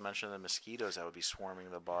 very little mention of the mosquitoes that would be swarming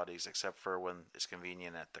the bodies, except for when it's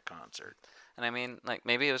convenient at the concert. And I mean, like,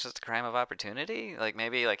 maybe it was just a crime of opportunity. Like,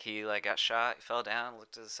 maybe, like, he, like, got shot, he fell down,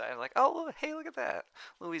 looked to the side, like, oh, hey, look at that.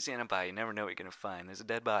 Louisiana bayou, you never know what you're going to find. There's a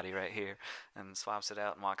dead body right here. And swaps it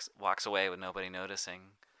out and walks away with nobody noticing.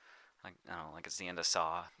 Like, I don't know, like it's the end of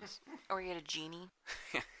Saw. Or you get a genie.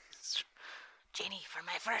 Genie, for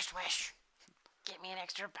my first wish, get me an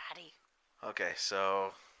extra body. Okay,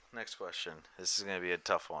 so next question. This is going to be a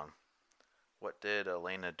tough one. What did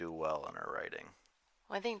Elena do well in her writing?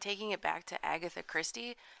 Well, I think taking it back to Agatha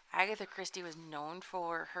Christie was known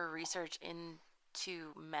for her research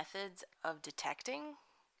into methods of detecting.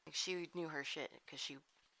 Like, she knew her shit because she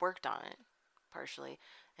worked on it partially,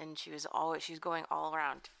 and she was going all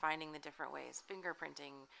around finding the different ways,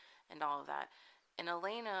 fingerprinting and all of that. And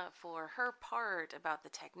Elena, for her part about the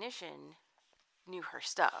technician, knew her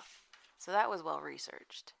stuff. So that was well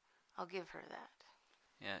researched. I'll give her that.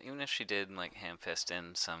 Yeah, even if she did, like, ham-fist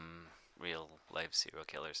in some real-life serial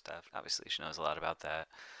killer stuff, obviously she knows a lot about that.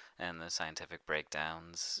 And the scientific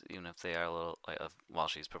breakdowns, even if they are a little, like, while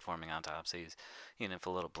she's performing autopsies, even if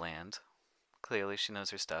a little bland, clearly she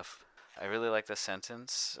knows her stuff. I really like the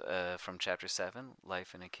sentence from Chapter 7,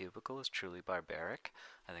 life in a cubicle is truly barbaric.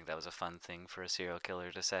 I think that was a fun thing for a serial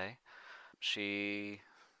killer to say. She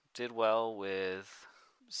did well with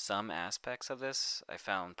some aspects of this. I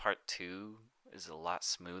found Part 2 is a lot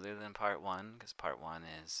smoother than Part 1, because Part 1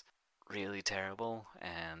 is really terrible,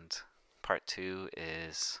 and Part 2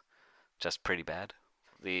 is just pretty bad.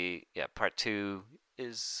 Part two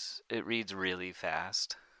it reads really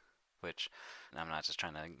fast, which I'm not just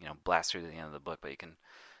trying to blast through to the end of the book, but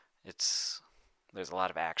there's a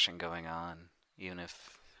lot of action going on, even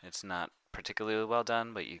if it's not particularly well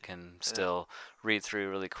done, but you can still read through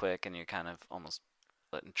really quick, and you're kind of almost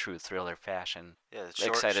in true thriller fashion. Yeah, it's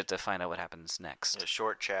excited to find out what happens next. Yeah,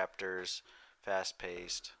 short chapters, fast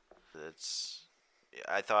paced.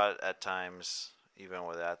 I thought at times, even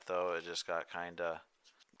with that though, it just got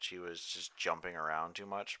she was just jumping around too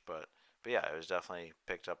much, but yeah, it was definitely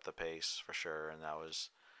picked up the pace for sure, and that was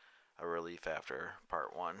a relief after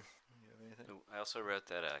part one. You have anything? I also wrote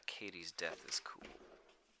that Katie's death is cool.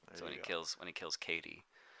 So when he kills Katie,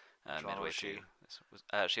 midway through,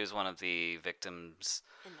 she was one of the victims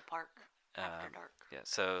in the park after dark. Yeah.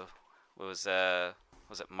 So was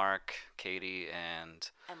it Mark, Katie, and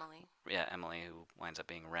Emily? Yeah, Emily, who winds up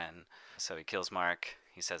being Wren. So he kills Mark.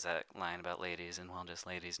 He says that line about ladies, and well, just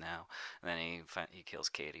ladies now. And then he kills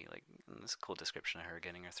Katie. Like, this cool description of her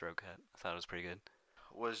getting her throat cut. I thought it was pretty good.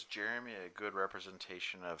 Was Jeremy a good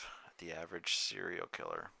representation of the average serial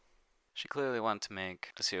killer? She clearly wanted to make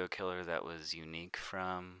a serial killer that was unique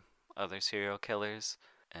from other serial killers,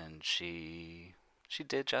 and she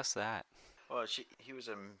did just that. Well, he was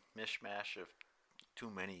a mishmash of too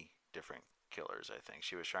many different killers, I think.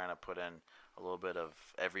 She was trying to put in a little bit of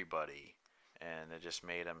everybody, and it just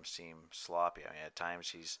made him seem sloppy. I mean, at times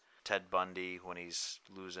he's Ted Bundy when he's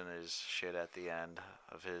losing his shit at the end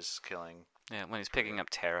of his killing. Yeah, when he's picking up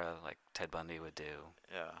Tara like Ted Bundy would do.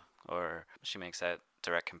 Yeah. Or she makes that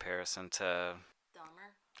direct comparison to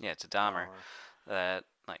Dahmer. Yeah, to Dahmer. That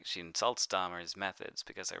like she insults Dahmer's methods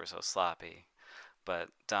because they were so sloppy, but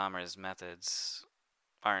Dahmer's methods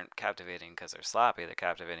aren't captivating because they're sloppy. They're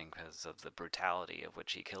captivating because of the brutality of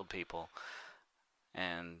which he killed people,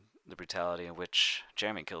 and the brutality in which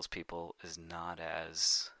Jeremy kills people is not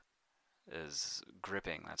as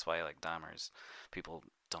gripping. That's why like Dahmer's people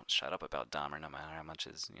don't shut up about Dahmer, no matter how much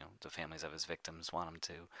the families of his victims want him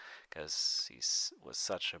to, because he was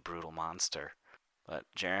such a brutal monster. But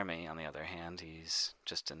Jeremy, on the other hand, he's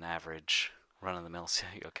just an average run-of-the-mill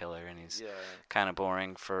serial killer, and he's kind of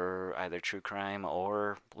boring for either true crime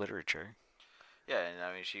or literature. Yeah, and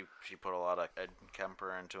I mean, she put a lot of Ed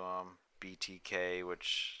Kemper into him, BTK,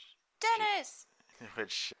 which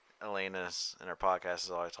Elena's in her podcast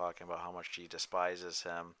is always talking about how much she despises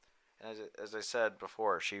him. And as I said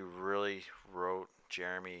before, she really wrote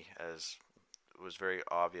Jeremy as it was very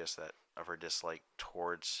obvious that of her dislike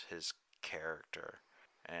towards his character,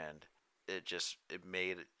 and it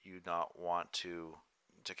made you not want to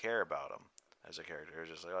care about him as a character. It was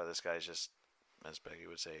just like, oh, this guy's just, as Becky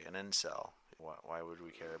would say, an incel. Why would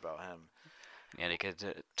we care about him? Yeah, he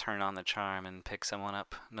could turn on the charm and pick someone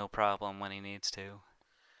up, no problem, when he needs to.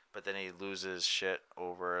 But then he loses shit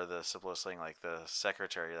over the simplest thing, like the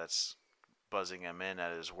secretary that's buzzing him in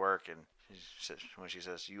at his work, and when she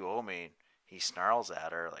says, "You owe me," he snarls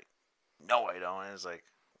at her like, "No, I don't." And it's like,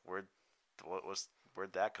 where'd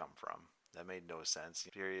that come from? That made no sense.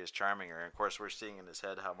 Here he is charming her, and of course we're seeing in his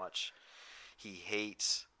head how much he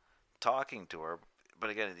hates talking to her. But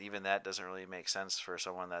again, even that doesn't really make sense for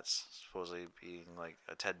someone that's supposedly being like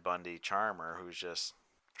a Ted Bundy charmer who's just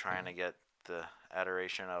trying to get the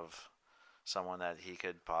adoration of someone that he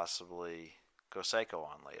could possibly go psycho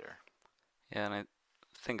on later. Yeah, and I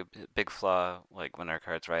think a big flaw, like when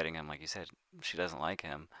Urquhart's writing him, like you said, she doesn't like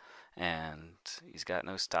him, and he's got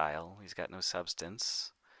no style, he's got no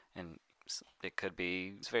substance, and it could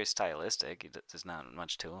be it's very stylistic. There's not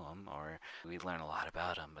much to him, or we learn a lot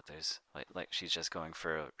about him, but there's like she's just going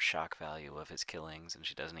for a shock value of his killings, and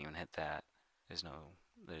she doesn't even hit that.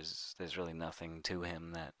 There's really nothing to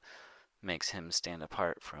him that makes him stand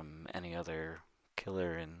apart from any other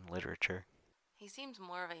killer in literature. He seems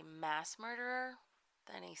more of a mass murderer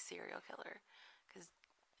than a serial killer, because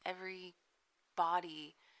every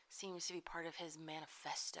body seems to be part of his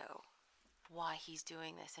manifesto. Why he's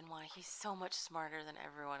doing this and why he's so much smarter than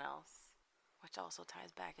everyone else, which also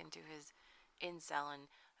ties back into his incel, and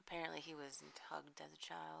apparently he was tugged as a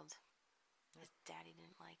child. His daddy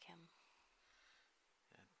didn't like him.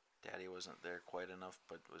 Yeah, Daddy wasn't there quite enough,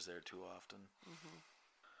 but was there too often.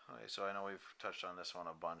 Mm-hmm. Okay, so I know we've touched on this one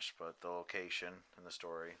a bunch, but the location in the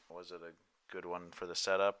story, was it a good one for the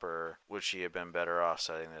setup, or would she have been better off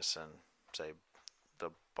setting this in, say, the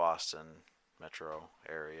Boston metro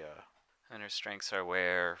area? And her strengths are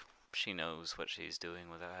where she knows what she's doing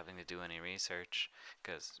without having to do any research,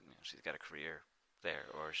 because she's got a career there,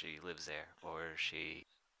 or she lives there, or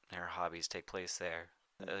her hobbies take place there.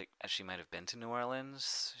 Like, she might have been to New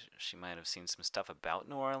Orleans, she might have seen some stuff about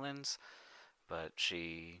New Orleans, but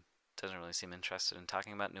she doesn't really seem interested in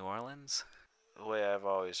talking about New Orleans. The way I've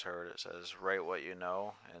always heard it says, write what you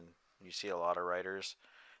know, and you see a lot of writers,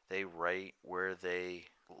 they write where they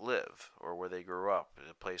live or where they grew up,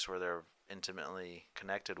 a place where they're intimately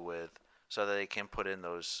connected with, so that they can put in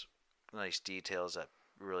those nice details that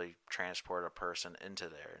really transport a person into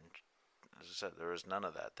there. And as I said, there was none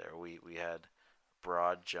of that there. We had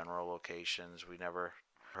broad general locations. We never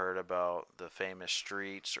heard about the famous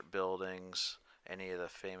streets or buildings, any of the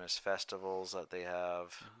famous festivals that they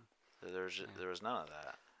have. There was none of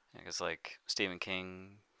that. Because like Stephen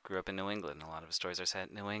King grew up in New England. A lot of his stories are set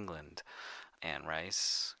in New England. Anne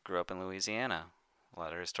Rice grew up in Louisiana. A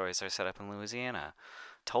lot of her stories are set up in Louisiana.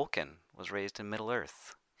 Tolkien was raised in Middle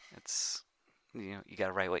Earth. It's, you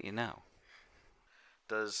gotta write what you know.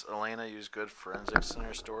 Does Elena use good forensics in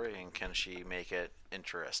her story, and can she make it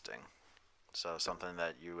interesting? So something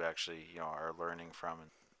that you actually are learning from,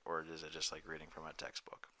 or is it just like reading from a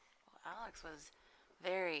textbook? Well, Alex was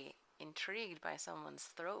very intrigued by someone's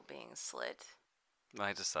throat being slit. Well,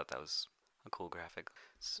 I just thought that was a cool graphic.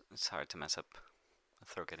 It's hard to mess up a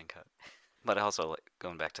throat getting cut. But also, like,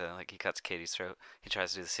 going back to, like, he cuts Katie's throat. He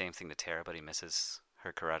tries to do the same thing to Tara, but he misses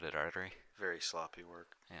her carotid artery. Very sloppy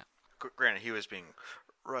work. Yeah. Granted, he was being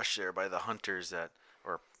rushed there by the hunters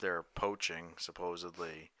or they're poaching,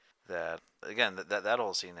 supposedly. That, again, that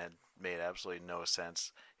whole scene had made absolutely no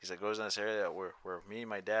sense. He said, goes in this area where me and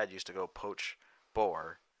my dad used to go poach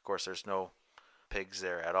boar. Of course, there's no pigs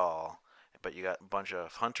there at all. But you got a bunch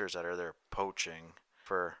of hunters that are there poaching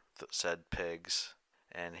for said pigs.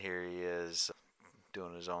 And here he is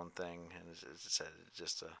doing his own thing, and it's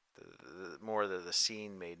just the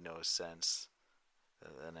scene made no sense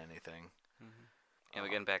than anything. Mm-hmm. And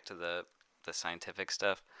again, back to the scientific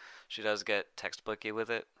stuff, she does get textbooky with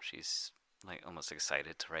it. She's like almost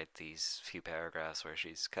excited to write these few paragraphs where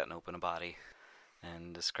she's cutting open a body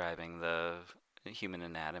and describing the human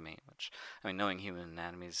anatomy. Which, I mean, knowing human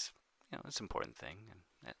anatomy is it's an important thing, and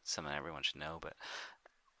it's something everyone should know. But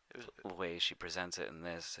the way she presents it in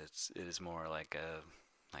this, it is more like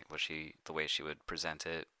the way she would present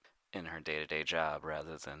it in her day-to-day job,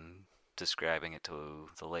 rather than describing it to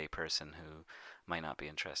the lay person who might not be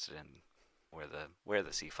interested in where the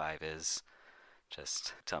C5 is.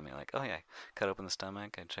 Just tell me, like, oh yeah, cut open the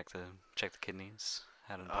stomach, I check the kidneys,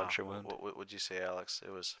 had a puncture wound. What would you say, Alex?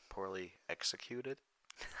 It was poorly executed.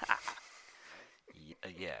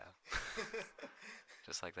 Yeah.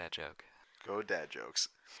 Just like that joke. Go dad jokes.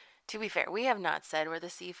 To be fair, we have not said where the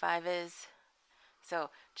C5 is. So,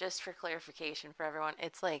 just for clarification for everyone,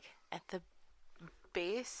 it's like at the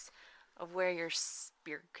base of where your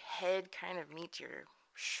head kind of meets your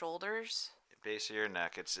shoulders. Base of your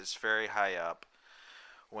neck. It's very high up.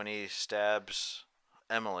 When he stabs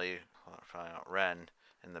Emily, Wren,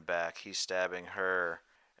 in the back, he's stabbing her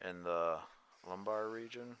in the lumbar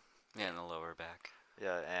region. Yeah, in the lower back.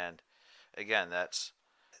 Yeah, and again, that's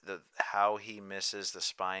how he misses the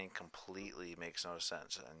spine completely makes no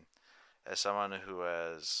sense. And as someone who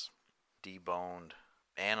has deboned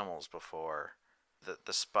animals before,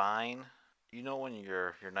 the spine, when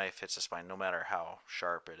your knife hits the spine, no matter how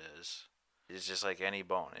sharp it is, it's just like any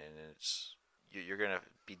bone, and you're gonna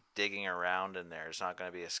be digging around in there. It's not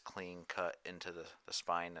gonna be a clean cut into the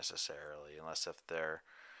spine necessarily, unless if they're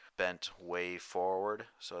bent way forward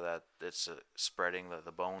so that it's spreading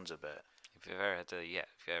the bones a bit. If you've ever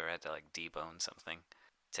had to like debone something,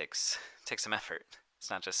 it takes some effort. It's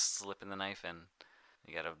not just slipping the knife in.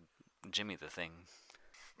 You gotta jimmy the thing.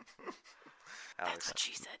 That's what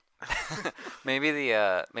she said. Maybe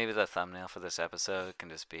the thumbnail for this episode can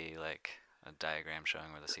just be like a diagram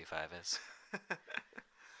showing where the C5 is.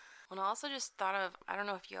 Well, I also just thought of, I don't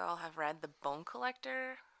know if you all have read The Bone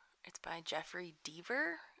Collector. It's by Jeffrey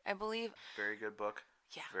Deaver, I believe. Very good book.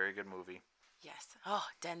 Yeah. Very good movie. Yes. Oh,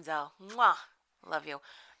 Denzel. Mwah. Love you.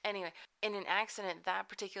 Anyway, in an accident, that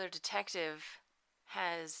particular detective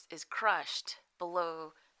is crushed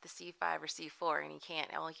below the C5 or C4, and he can't.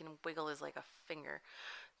 All he can wiggle is like a finger.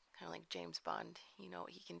 Kind of like James Bond. You know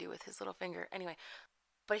what he can do with his little finger. Anyway,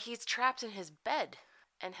 but he's trapped in his bed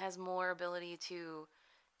and has more ability to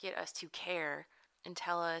get us to care and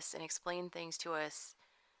tell us and explain things to us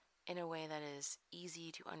in a way that is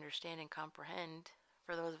easy to understand and comprehend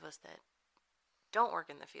for those of us that don't work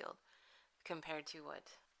in the field compared to what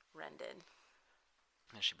Wren did.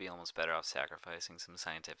 I should be almost better off sacrificing some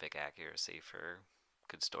scientific accuracy for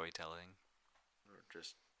good storytelling. Or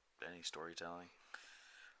just any storytelling.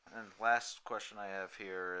 And last question I have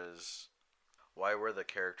here is, why were the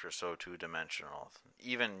characters so two-dimensional?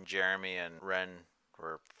 Even Jeremy and Wren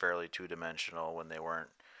were fairly two-dimensional when they weren't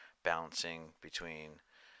bouncing between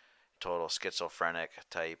total schizophrenic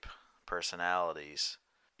type personalities.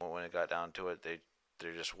 When it got down to it,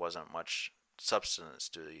 there just wasn't much substance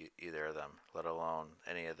to either of them, let alone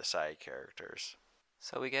any of the side characters.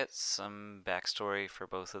 So we get some backstory for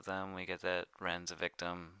both of them. We get that Wren's a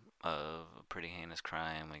victim of a pretty heinous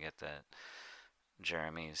crime. We get that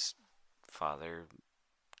Jeremy's father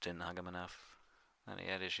didn't hug him enough, that he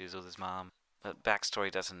had issues with his mom. But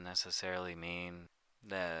backstory doesn't necessarily mean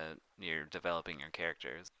that you're developing your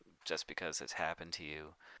characters. Just because it's happened to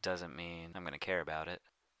you doesn't mean I'm going to care about it.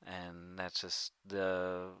 And that's just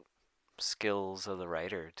the skills of the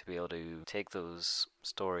writer to be able to take those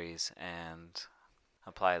stories and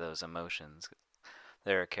apply those emotions.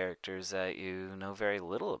 There are characters that you know very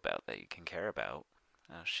little about that you can care about.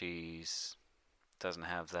 She's doesn't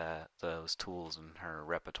have those tools in her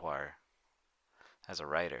repertoire as a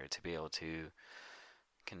writer to be able to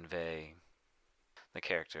convey the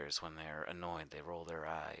characters. When they're annoyed, they roll their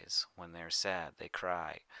eyes. When they're sad, they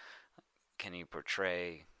cry. Can you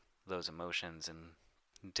portray those emotions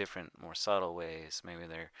in different, more subtle ways? Maybe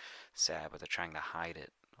they're sad, but they're trying to hide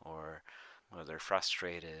it, or they're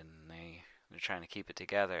frustrated and they're trying to keep it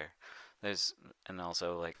together. And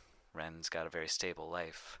also, like, Wren's got a very stable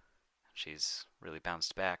life. She's really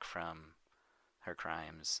bounced back from her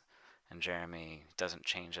crimes, and Jeremy doesn't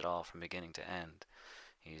change at all from beginning to end.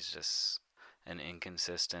 He's just an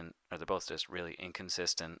inconsistent, or they're both just really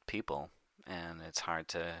inconsistent people, and it's hard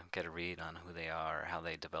to get a read on who they are or how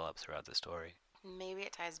they develop throughout the story. Maybe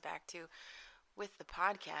it ties back to, with the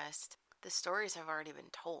podcast, the stories have already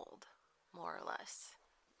been told, more or less.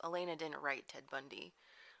 Elena didn't write Ted Bundy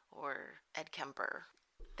or Ed Kemper.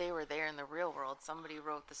 They were there in the real world. Somebody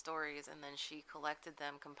wrote the stories, and then she collected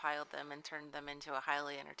them, compiled them, and turned them into a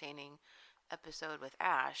highly entertaining episode with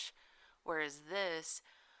Ash. Whereas this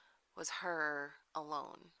was her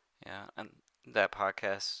alone. Yeah, and that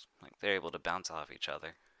podcast, like, they're able to bounce off each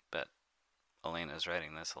other, but Elena's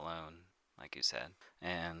writing this alone, like you said,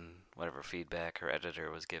 and whatever feedback her editor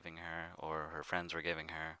was giving her or her friends were giving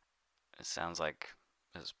her, it sounds like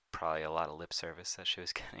there's probably a lot of lip service that she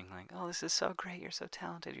was getting, like, oh, this is so great, you're so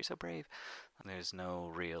talented, you're so brave. And there's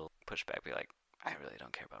no real pushback. Be like, I really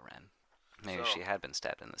don't care about Wren. Maybe if she had been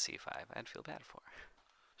stabbed in the C5, I'd feel bad for her.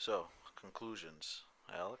 So, conclusions,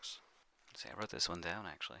 Alex? See, I wrote this one down,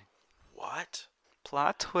 actually. What?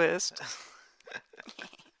 Plot twist.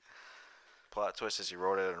 Plot twist is you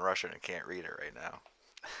wrote it in Russian and can't read it right now.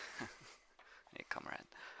 Hey, comrade.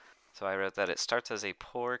 So I wrote that it starts as a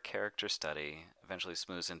poor character study, eventually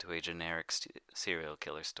smooths into a generic serial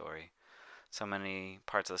killer story. So many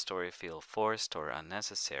parts of the story feel forced or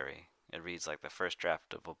unnecessary. It reads like the first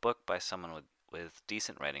draft of a book by someone with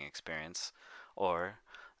decent writing experience, or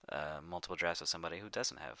multiple drafts of somebody who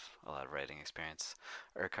doesn't have a lot of writing experience.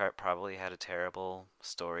 Urquhart probably had a terrible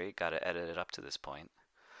story, got it edited up to this point.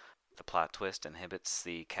 The plot twist inhibits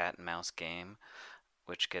the cat and mouse game,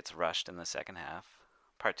 which gets rushed in the second half.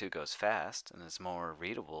 Part 2 goes fast and is more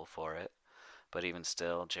readable for it, but even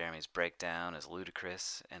still, Jeremy's breakdown is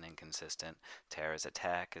ludicrous and inconsistent. Tara's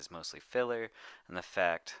attack is mostly filler, and the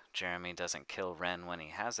fact Jeremy doesn't kill Wren when he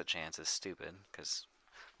has a chance is stupid, because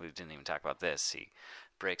we didn't even talk about this. He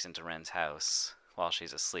breaks into Wren's house while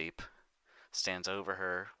she's asleep, stands over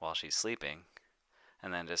her while she's sleeping,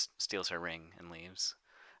 and then just steals her ring and leaves.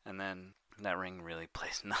 And then that ring really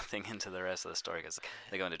plays nothing into the rest of the story, because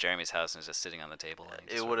they go into Jeremy's house and it's just sitting on the table.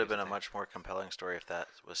 It would have been a much more compelling story if that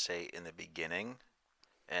was, say, in the beginning,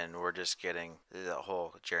 and we're just getting the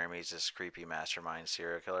whole Jeremy's this creepy mastermind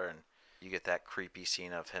serial killer, and you get that creepy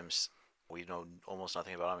scene of him. We know almost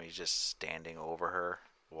nothing about him. He's just standing over her,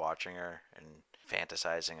 watching her, and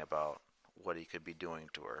fantasizing about what he could be doing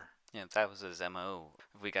to her. Yeah, that was his MO.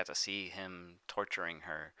 If we got to see him torturing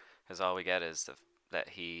her, because all we get is that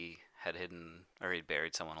he had hidden, or he'd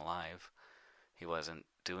buried someone alive. He wasn't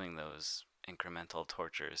doing those incremental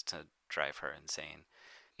tortures to drive her insane.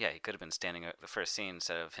 Yeah, he could have been standing at the first scene,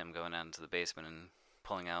 instead of him going down to the basement and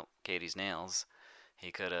pulling out Katie's nails,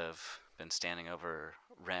 he could have been standing over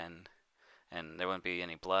Wren, and there wouldn't be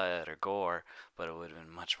any blood or gore, but it would have been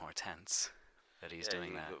much more tense that he's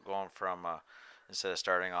doing that. Going from, instead of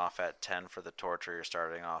starting off at 10 for the torture, you're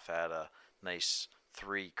starting off at a nice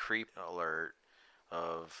 3 creep alert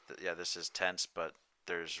of, this is tense, but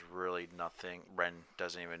there's really nothing. Wren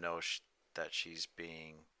doesn't even know that she's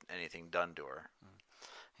being anything done to her.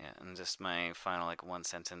 Yeah, and just my final, one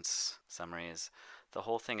sentence summary is, the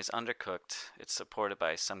whole thing is undercooked. It's supported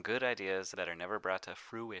by some good ideas that are never brought to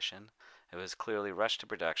fruition. It was clearly rushed to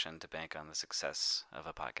production to bank on the success of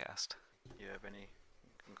a podcast. You have any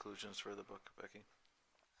conclusions for the book, Becky?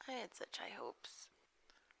 I had such high hopes.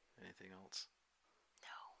 Anything else?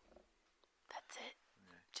 No. That's it.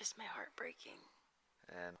 Just my heart breaking.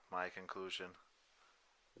 And my conclusion,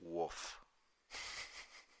 woof.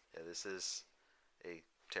 Yeah, this is a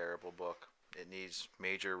terrible book. It needs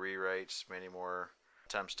major rewrites, many more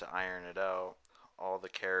attempts to iron it out. All the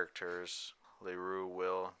characters, LaRue,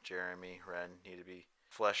 Will, Jeremy, Wren, need to be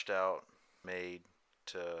fleshed out, made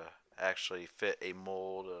to actually fit a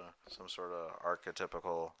mold, some sort of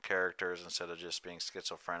archetypical characters instead of just being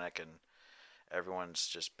schizophrenic and everyone's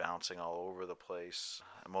just bouncing all over the place,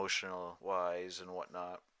 emotional wise and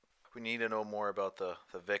whatnot. We need to know more about the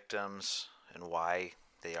victims and why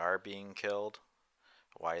they are being killed,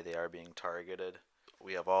 why they are being targeted.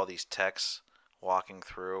 We have all these texts walking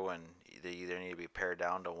through, and they either need to be pared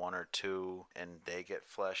down to one or two, and they get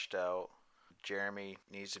fleshed out. Jeremy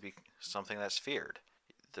needs to be something that's feared.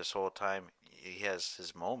 This whole time, he has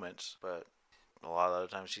his moments, but a lot of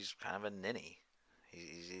the times he's kind of a ninny.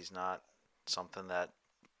 He's not something that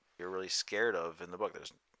you're really scared of in the book.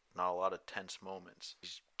 There's not a lot of tense moments. He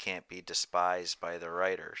can't be despised by the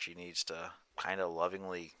writer. She needs to kind of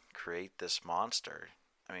lovingly create this monster.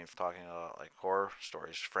 I mean, talking about like horror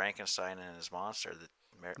stories, Frankenstein and his monster.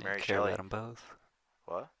 Mary You care Shelley. about them both.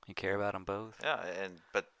 What? You care about them both. Yeah,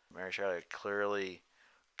 but Mary Shelley clearly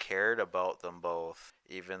cared about them both,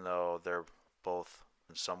 even though they're both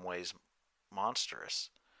in some ways monstrous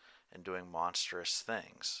and doing monstrous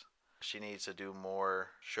things. She needs to do more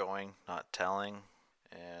showing, not telling.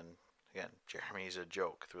 And again, Jeremy's a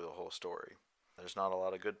joke through the whole story. There's not a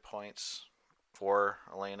lot of good points for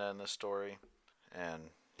Elena in this story, and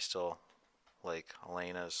I still like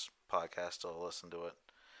Elena's podcast, still listen to it.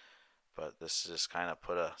 But this just kind of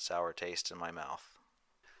put a sour taste in my mouth.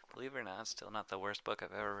 Believe it or not, it's still not the worst book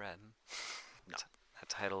I've ever read. No. That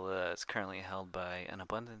title is currently held by An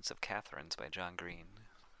Abundance of Catherines by John Green.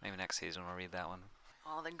 Maybe next season we'll read that one.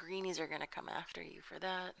 All the greenies are going to come after you for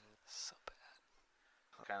that. So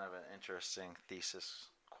bad. Kind of an interesting thesis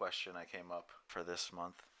question I came up for this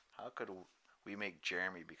month. How could we make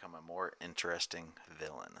Jeremy become a more interesting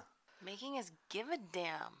villain? Making us give a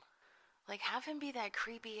damn. Like, have him be that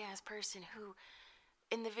creepy ass person who,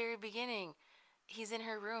 in the very beginning, he's in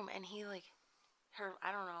her room and he, like,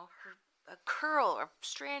 a curl or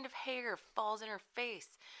strand of hair falls in her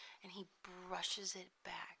face and he brushes it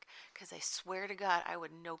back. Because I swear to God, I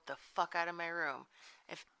would nope the fuck out of my room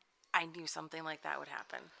if I knew something like that would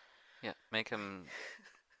happen. Yeah, make him,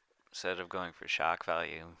 instead of going for shock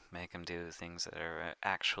value, make him do things that are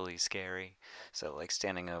actually scary. So, like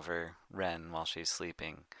standing over Wren while she's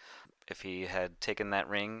sleeping. If he had taken that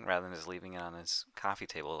ring rather than just leaving it on his coffee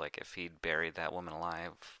table, like if he'd buried that woman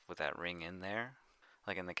alive with that ring in there,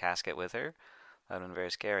 like in the casket with her, that would have been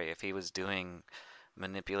very scary. If he was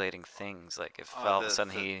manipulating things, like if all of a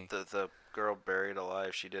sudden the girl buried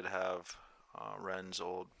alive, she did have Wren's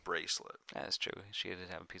old bracelet. That's true. She did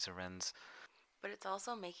have a piece of Wren's. But it's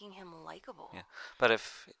also making him likable. Yeah. But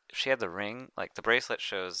if she had the ring, like the bracelet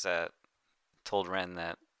told Wren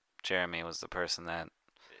that Jeremy was the person that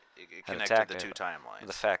It had connected attacked the her. two timelines.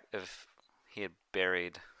 The fact, if he had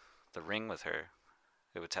buried the ring with her,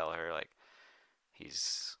 it would tell her, like,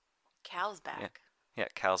 he's... Cal's back. Yeah,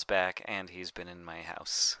 Cal's back, and he's been in my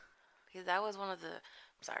house. Because that was one of the...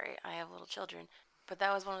 Sorry, I have little children. But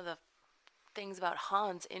that was one of the things about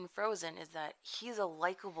Hans in Frozen, is that he's a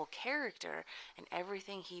likable character, and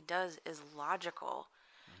everything he does is logical.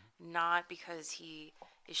 Mm-hmm. Not because he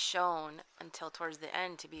is shown until towards the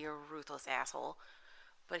end to be a ruthless asshole.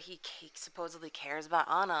 But he supposedly cares about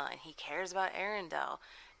Anna, and he cares about Arendelle.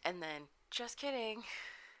 And then, just kidding.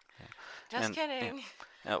 Yeah. Just kidding.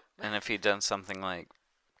 Yeah. Oh, and if he'd done something like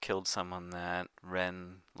killed someone that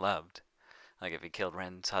Wren loved, like if he killed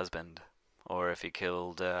Wren's husband, or if he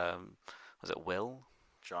killed, was it Will?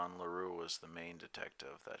 John LaRue was the main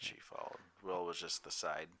detective that she followed. Will was just the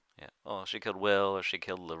side. Yeah. Well, she killed Will, or she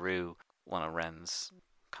killed LaRue, one of Wren's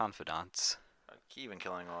confidants. Even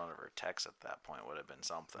killing one of her techs at that point would have been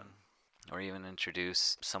something. Or even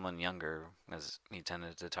introduce someone younger, as he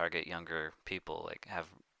tended to target younger people, like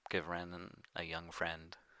give Wren a young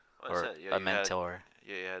friend, or a mentor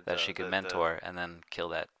that she could mentor, and then kill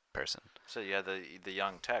that person. So you had the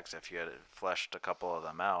young techs. If you had fleshed a couple of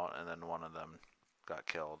them out, and then one of them got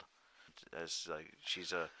killed, as like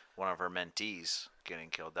she's one of her mentees getting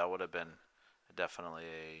killed, that would have been definitely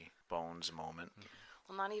a Bones moment.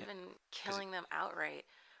 Well, not even killing them outright,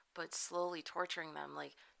 but slowly torturing them,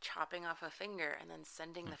 like chopping off a finger and then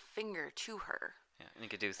sending the finger to her. Yeah, and you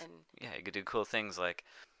could do cool things like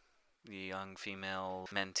the young female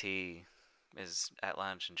mentee is at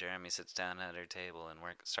lunch and Jeremy sits down at her table and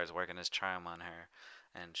starts working his charm on her,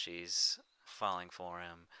 and she's falling for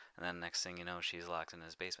him, and then next thing you know she's locked in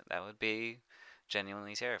his basement. That would be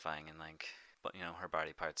genuinely terrifying, and like, but her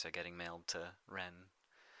body parts are getting mailed to Wren,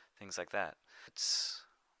 things like that. It's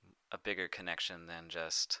a bigger connection than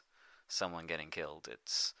just someone getting killed.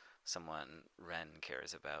 It's someone Wren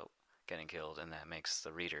cares about getting killed, and that makes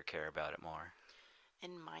the reader care about it more.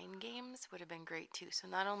 And mind games would have been great too. So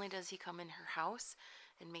not only does he come in her house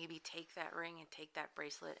and maybe take that ring and take that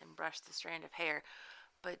bracelet and brush the strand of hair,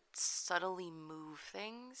 but subtly move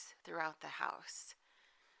things throughout the house.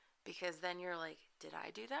 Because then you're like, did I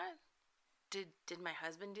do that? Did my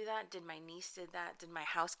husband do that? Did my niece did that? Did my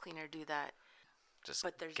house cleaner do that? Just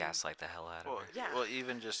But there's gaslight the hell out of her. Yeah. Well,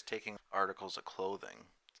 even just taking articles of clothing,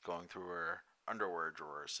 going through her underwear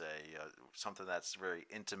drawer, say something that's very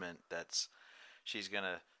intimate. That's she's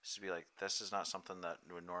gonna be like, this is not something that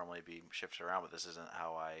would normally be shifted around, but this isn't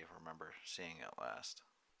how I remember seeing it last.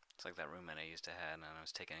 It's like that roommate I used to have, and I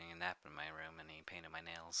was taking a nap in my room, and he painted my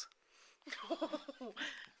nails.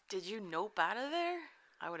 Did you nope out of there?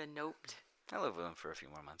 I would have noped. I lived with him for a few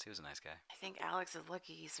more months. He was a nice guy. I think Alex is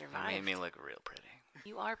lucky he survived. He made me look real pretty.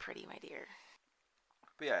 You are pretty, my dear.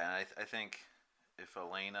 But yeah, and I think if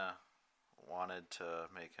Elena wanted to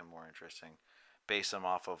make him more interesting, base him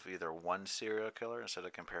off of either one serial killer instead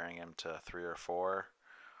of comparing him to 3 or 4,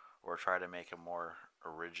 or try to make him more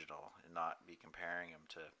original and not be comparing him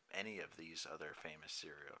to any of these other famous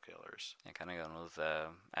serial killers. Yeah, kind of going with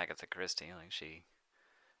Agatha Christie. Like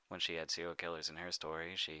when she had serial killers in her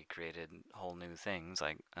story, she created whole new things.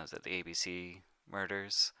 Like was it the ABC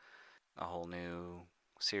murders? A whole new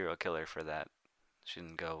serial killer for that. She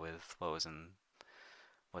didn't go with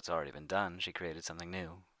what's already been done. She created something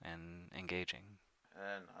new and engaging.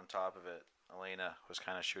 And on top of it, Elena was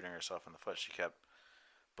kind of shooting herself in the foot. She kept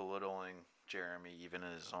belittling Jeremy even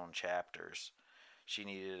in his own chapters. She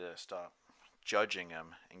needed to stop judging him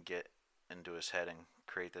and get into his head and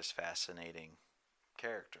create this fascinating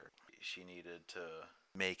character. She needed to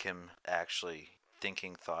make him actually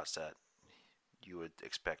thinking thoughts that you would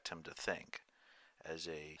expect him to think as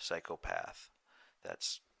a psychopath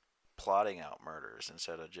that's plotting out murders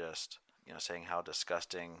instead of just, saying how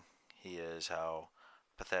disgusting he is, how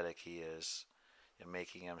pathetic he is, and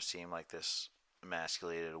making him seem like this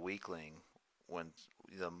emasculated weakling when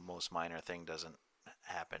the most minor thing doesn't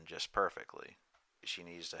happen just perfectly. She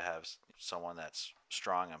needs to have someone that's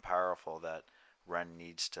strong and powerful that Wren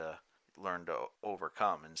needs to learn to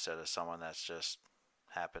overcome instead of someone that's just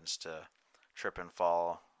happens to trip and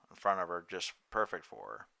fall in front of her just perfect for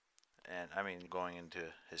her. And I mean, going into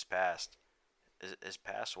his past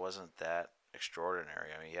wasn't that extraordinary.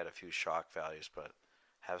 I mean, he had a few shock values, but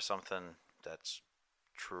have something that's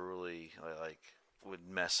truly like would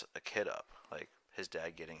mess a kid up, like his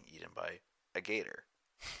dad getting eaten by a gator.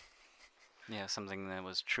 Yeah, something that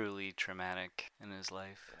was truly traumatic in his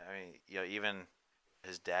life. I mean, even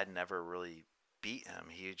his dad never really beat him.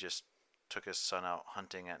 He just took his son out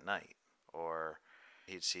hunting at night, or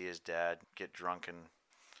he'd see his dad get drunk and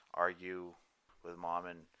argue with mom,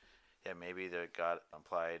 and yeah, maybe they got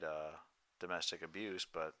implied domestic abuse,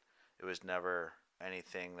 but it was never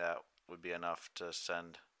anything that would be enough to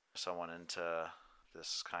send someone into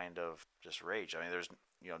this kind of just rage. I mean, there's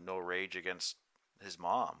no rage against his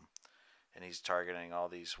mom, and he's targeting all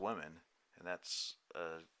these women, and that's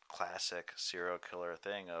a classic serial killer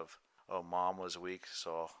thing of, oh, mom was weak,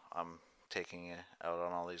 so I'm taking it out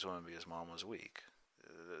on all these women because mom was weak.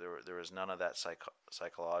 There was none of that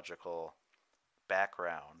psychological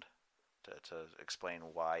background to explain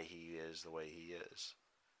why he is the way he is.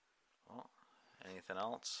 Well, anything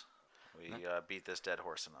else? We beat this dead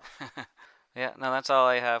horse enough. Yeah, no, that's all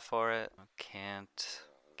I have for it. Can't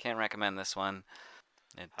recommend this one.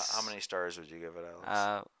 It's How many stars would you give it,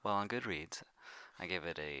 Alex? well, on Goodreads, I gave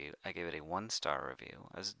it a 1-star review.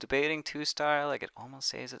 I was debating 2-star, like it almost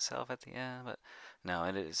saves itself at the end, but no,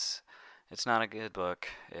 it's not a good book.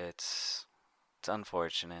 It's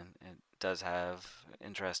unfortunate. It does have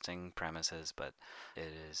interesting premises, but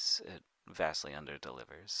it vastly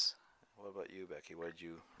underdelivers. What about you, Becky? What did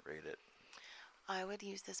you rate it? I would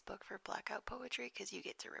use this book for blackout poetry because you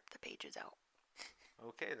get to rip the pages out.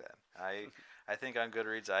 Okay then. I think on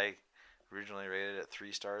Goodreads I originally rated it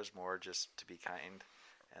 3 stars more just to be kind,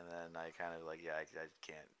 and then I kind of I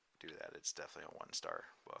can't do that. It's definitely a 1-star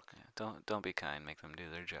book. Yeah, don't be kind. Make them do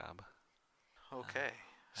their job. Okay.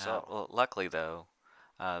 So well, luckily though,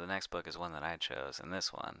 the next book is one that I chose, and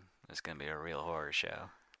this one is going to be a real horror show.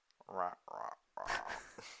 rah, rah, rah.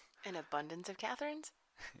 An abundance of Catherines?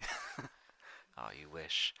 Oh, you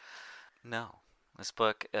wish. No, this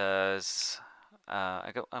book is.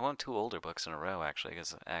 I went 2 older books in a row actually,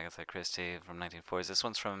 because Agatha Christie from 1940s. This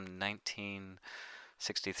one's from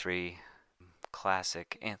 1963,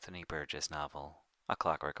 classic Anthony Burgess novel, A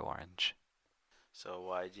Clockwork Orange. So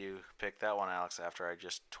why'd you pick that one, Alex, after I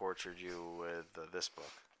just tortured you with this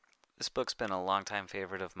book? This book's been a longtime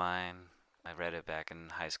favorite of mine. I read it back in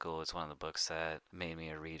high school. It's one of the books that made me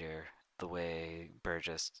a reader. The way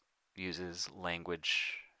Burgess uses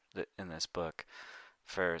language in this book,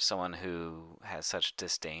 for someone who has such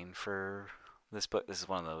disdain for this book, this is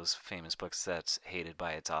one of those famous books that's hated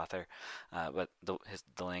by its author. But the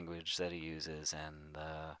language that he uses and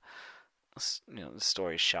the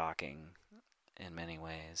story's shocking in many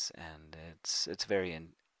ways, and it's very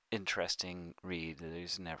interesting read.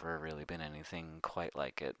 There's never really been anything quite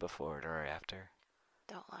like it before or after.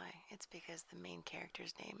 Don't lie. It's because the main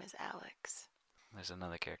character's name is Alex. There's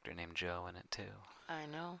another character named Joe in it too. I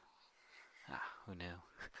know. Who knew?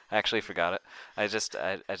 I actually forgot it. I just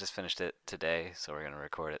finished it today, so we're gonna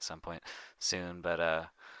record at some point soon. But I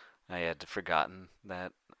had forgotten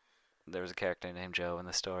that there was a character named Joe in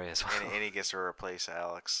the story as well. And he gets to replace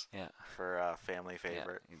Alex. Yeah. For family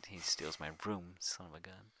favorite. Yeah, he steals my room, son of a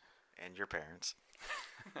gun. And your parents.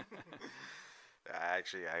 I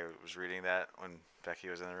was reading that when Becky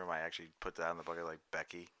was in the room. I actually put that in the bucket like,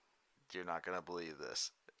 Becky, you're not going to believe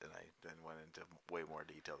this. And I then went into way more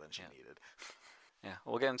detail than she needed. Yeah,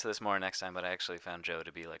 we'll get into this more next time, but I actually found Joe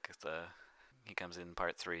to be like he comes in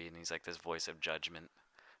part 3, and he's like this voice of judgment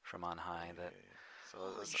from on high So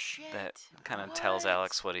Holy shit. that kind of tells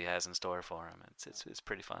Alex what he has in store for him. It's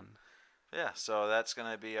pretty fun. Yeah, so that's going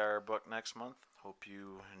to be our book next month. Hope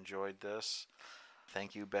you enjoyed this.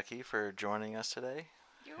 Thank you, Becky, for joining us today.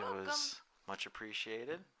 You're welcome. It was much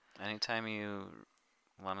appreciated. Anytime you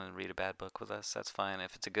want to read a bad book with us, that's fine.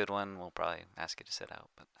 If it's a good one, we'll probably ask you to sit out,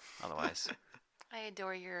 but otherwise. I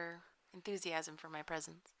adore your enthusiasm for my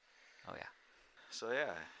presence. Oh, yeah. So,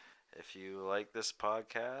 yeah, if you like this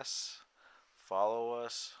podcast, follow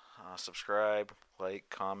us, subscribe, like,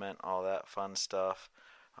 comment, all that fun stuff.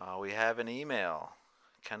 We have an email,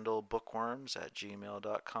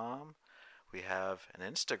 kendallbookworms@gmail.com. We have an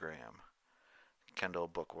Instagram, Kendall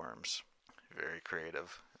Bookworms. Very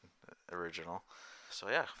creative, original. So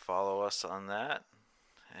yeah, follow us on that.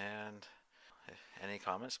 And any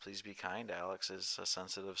comments, please be kind. Alex is a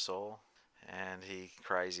sensitive soul, and he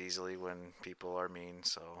cries easily when people are mean,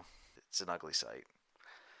 so it's an ugly sight.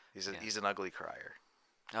 He's an ugly crier.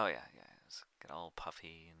 Oh, yeah. It's get all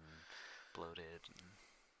puffy and bloated, and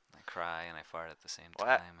I cry and I fart at the same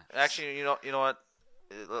time. Actually, you know what?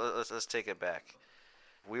 Let's take it back.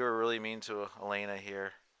 We were really mean to Elena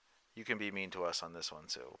here. You can be mean to us on this one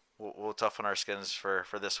too. We'll toughen our skins for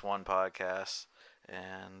this one podcast,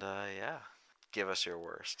 and give us your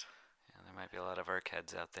worst. Yeah, there might be a lot of Urk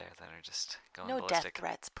heads out there that are just going No ballistic. death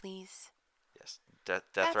threats, please. Yes, death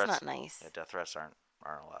That's threats. not nice. Yeah, death threats aren't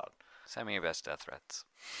allowed. Send me your best death threats.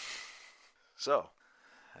 So,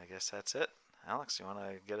 I guess that's it. Alex, you want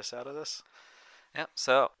to get us out of this? Yep,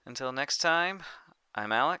 so until next time,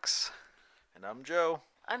 I'm Alex. And I'm Joe.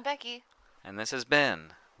 I'm Becky. And this has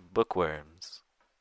been Bookworms.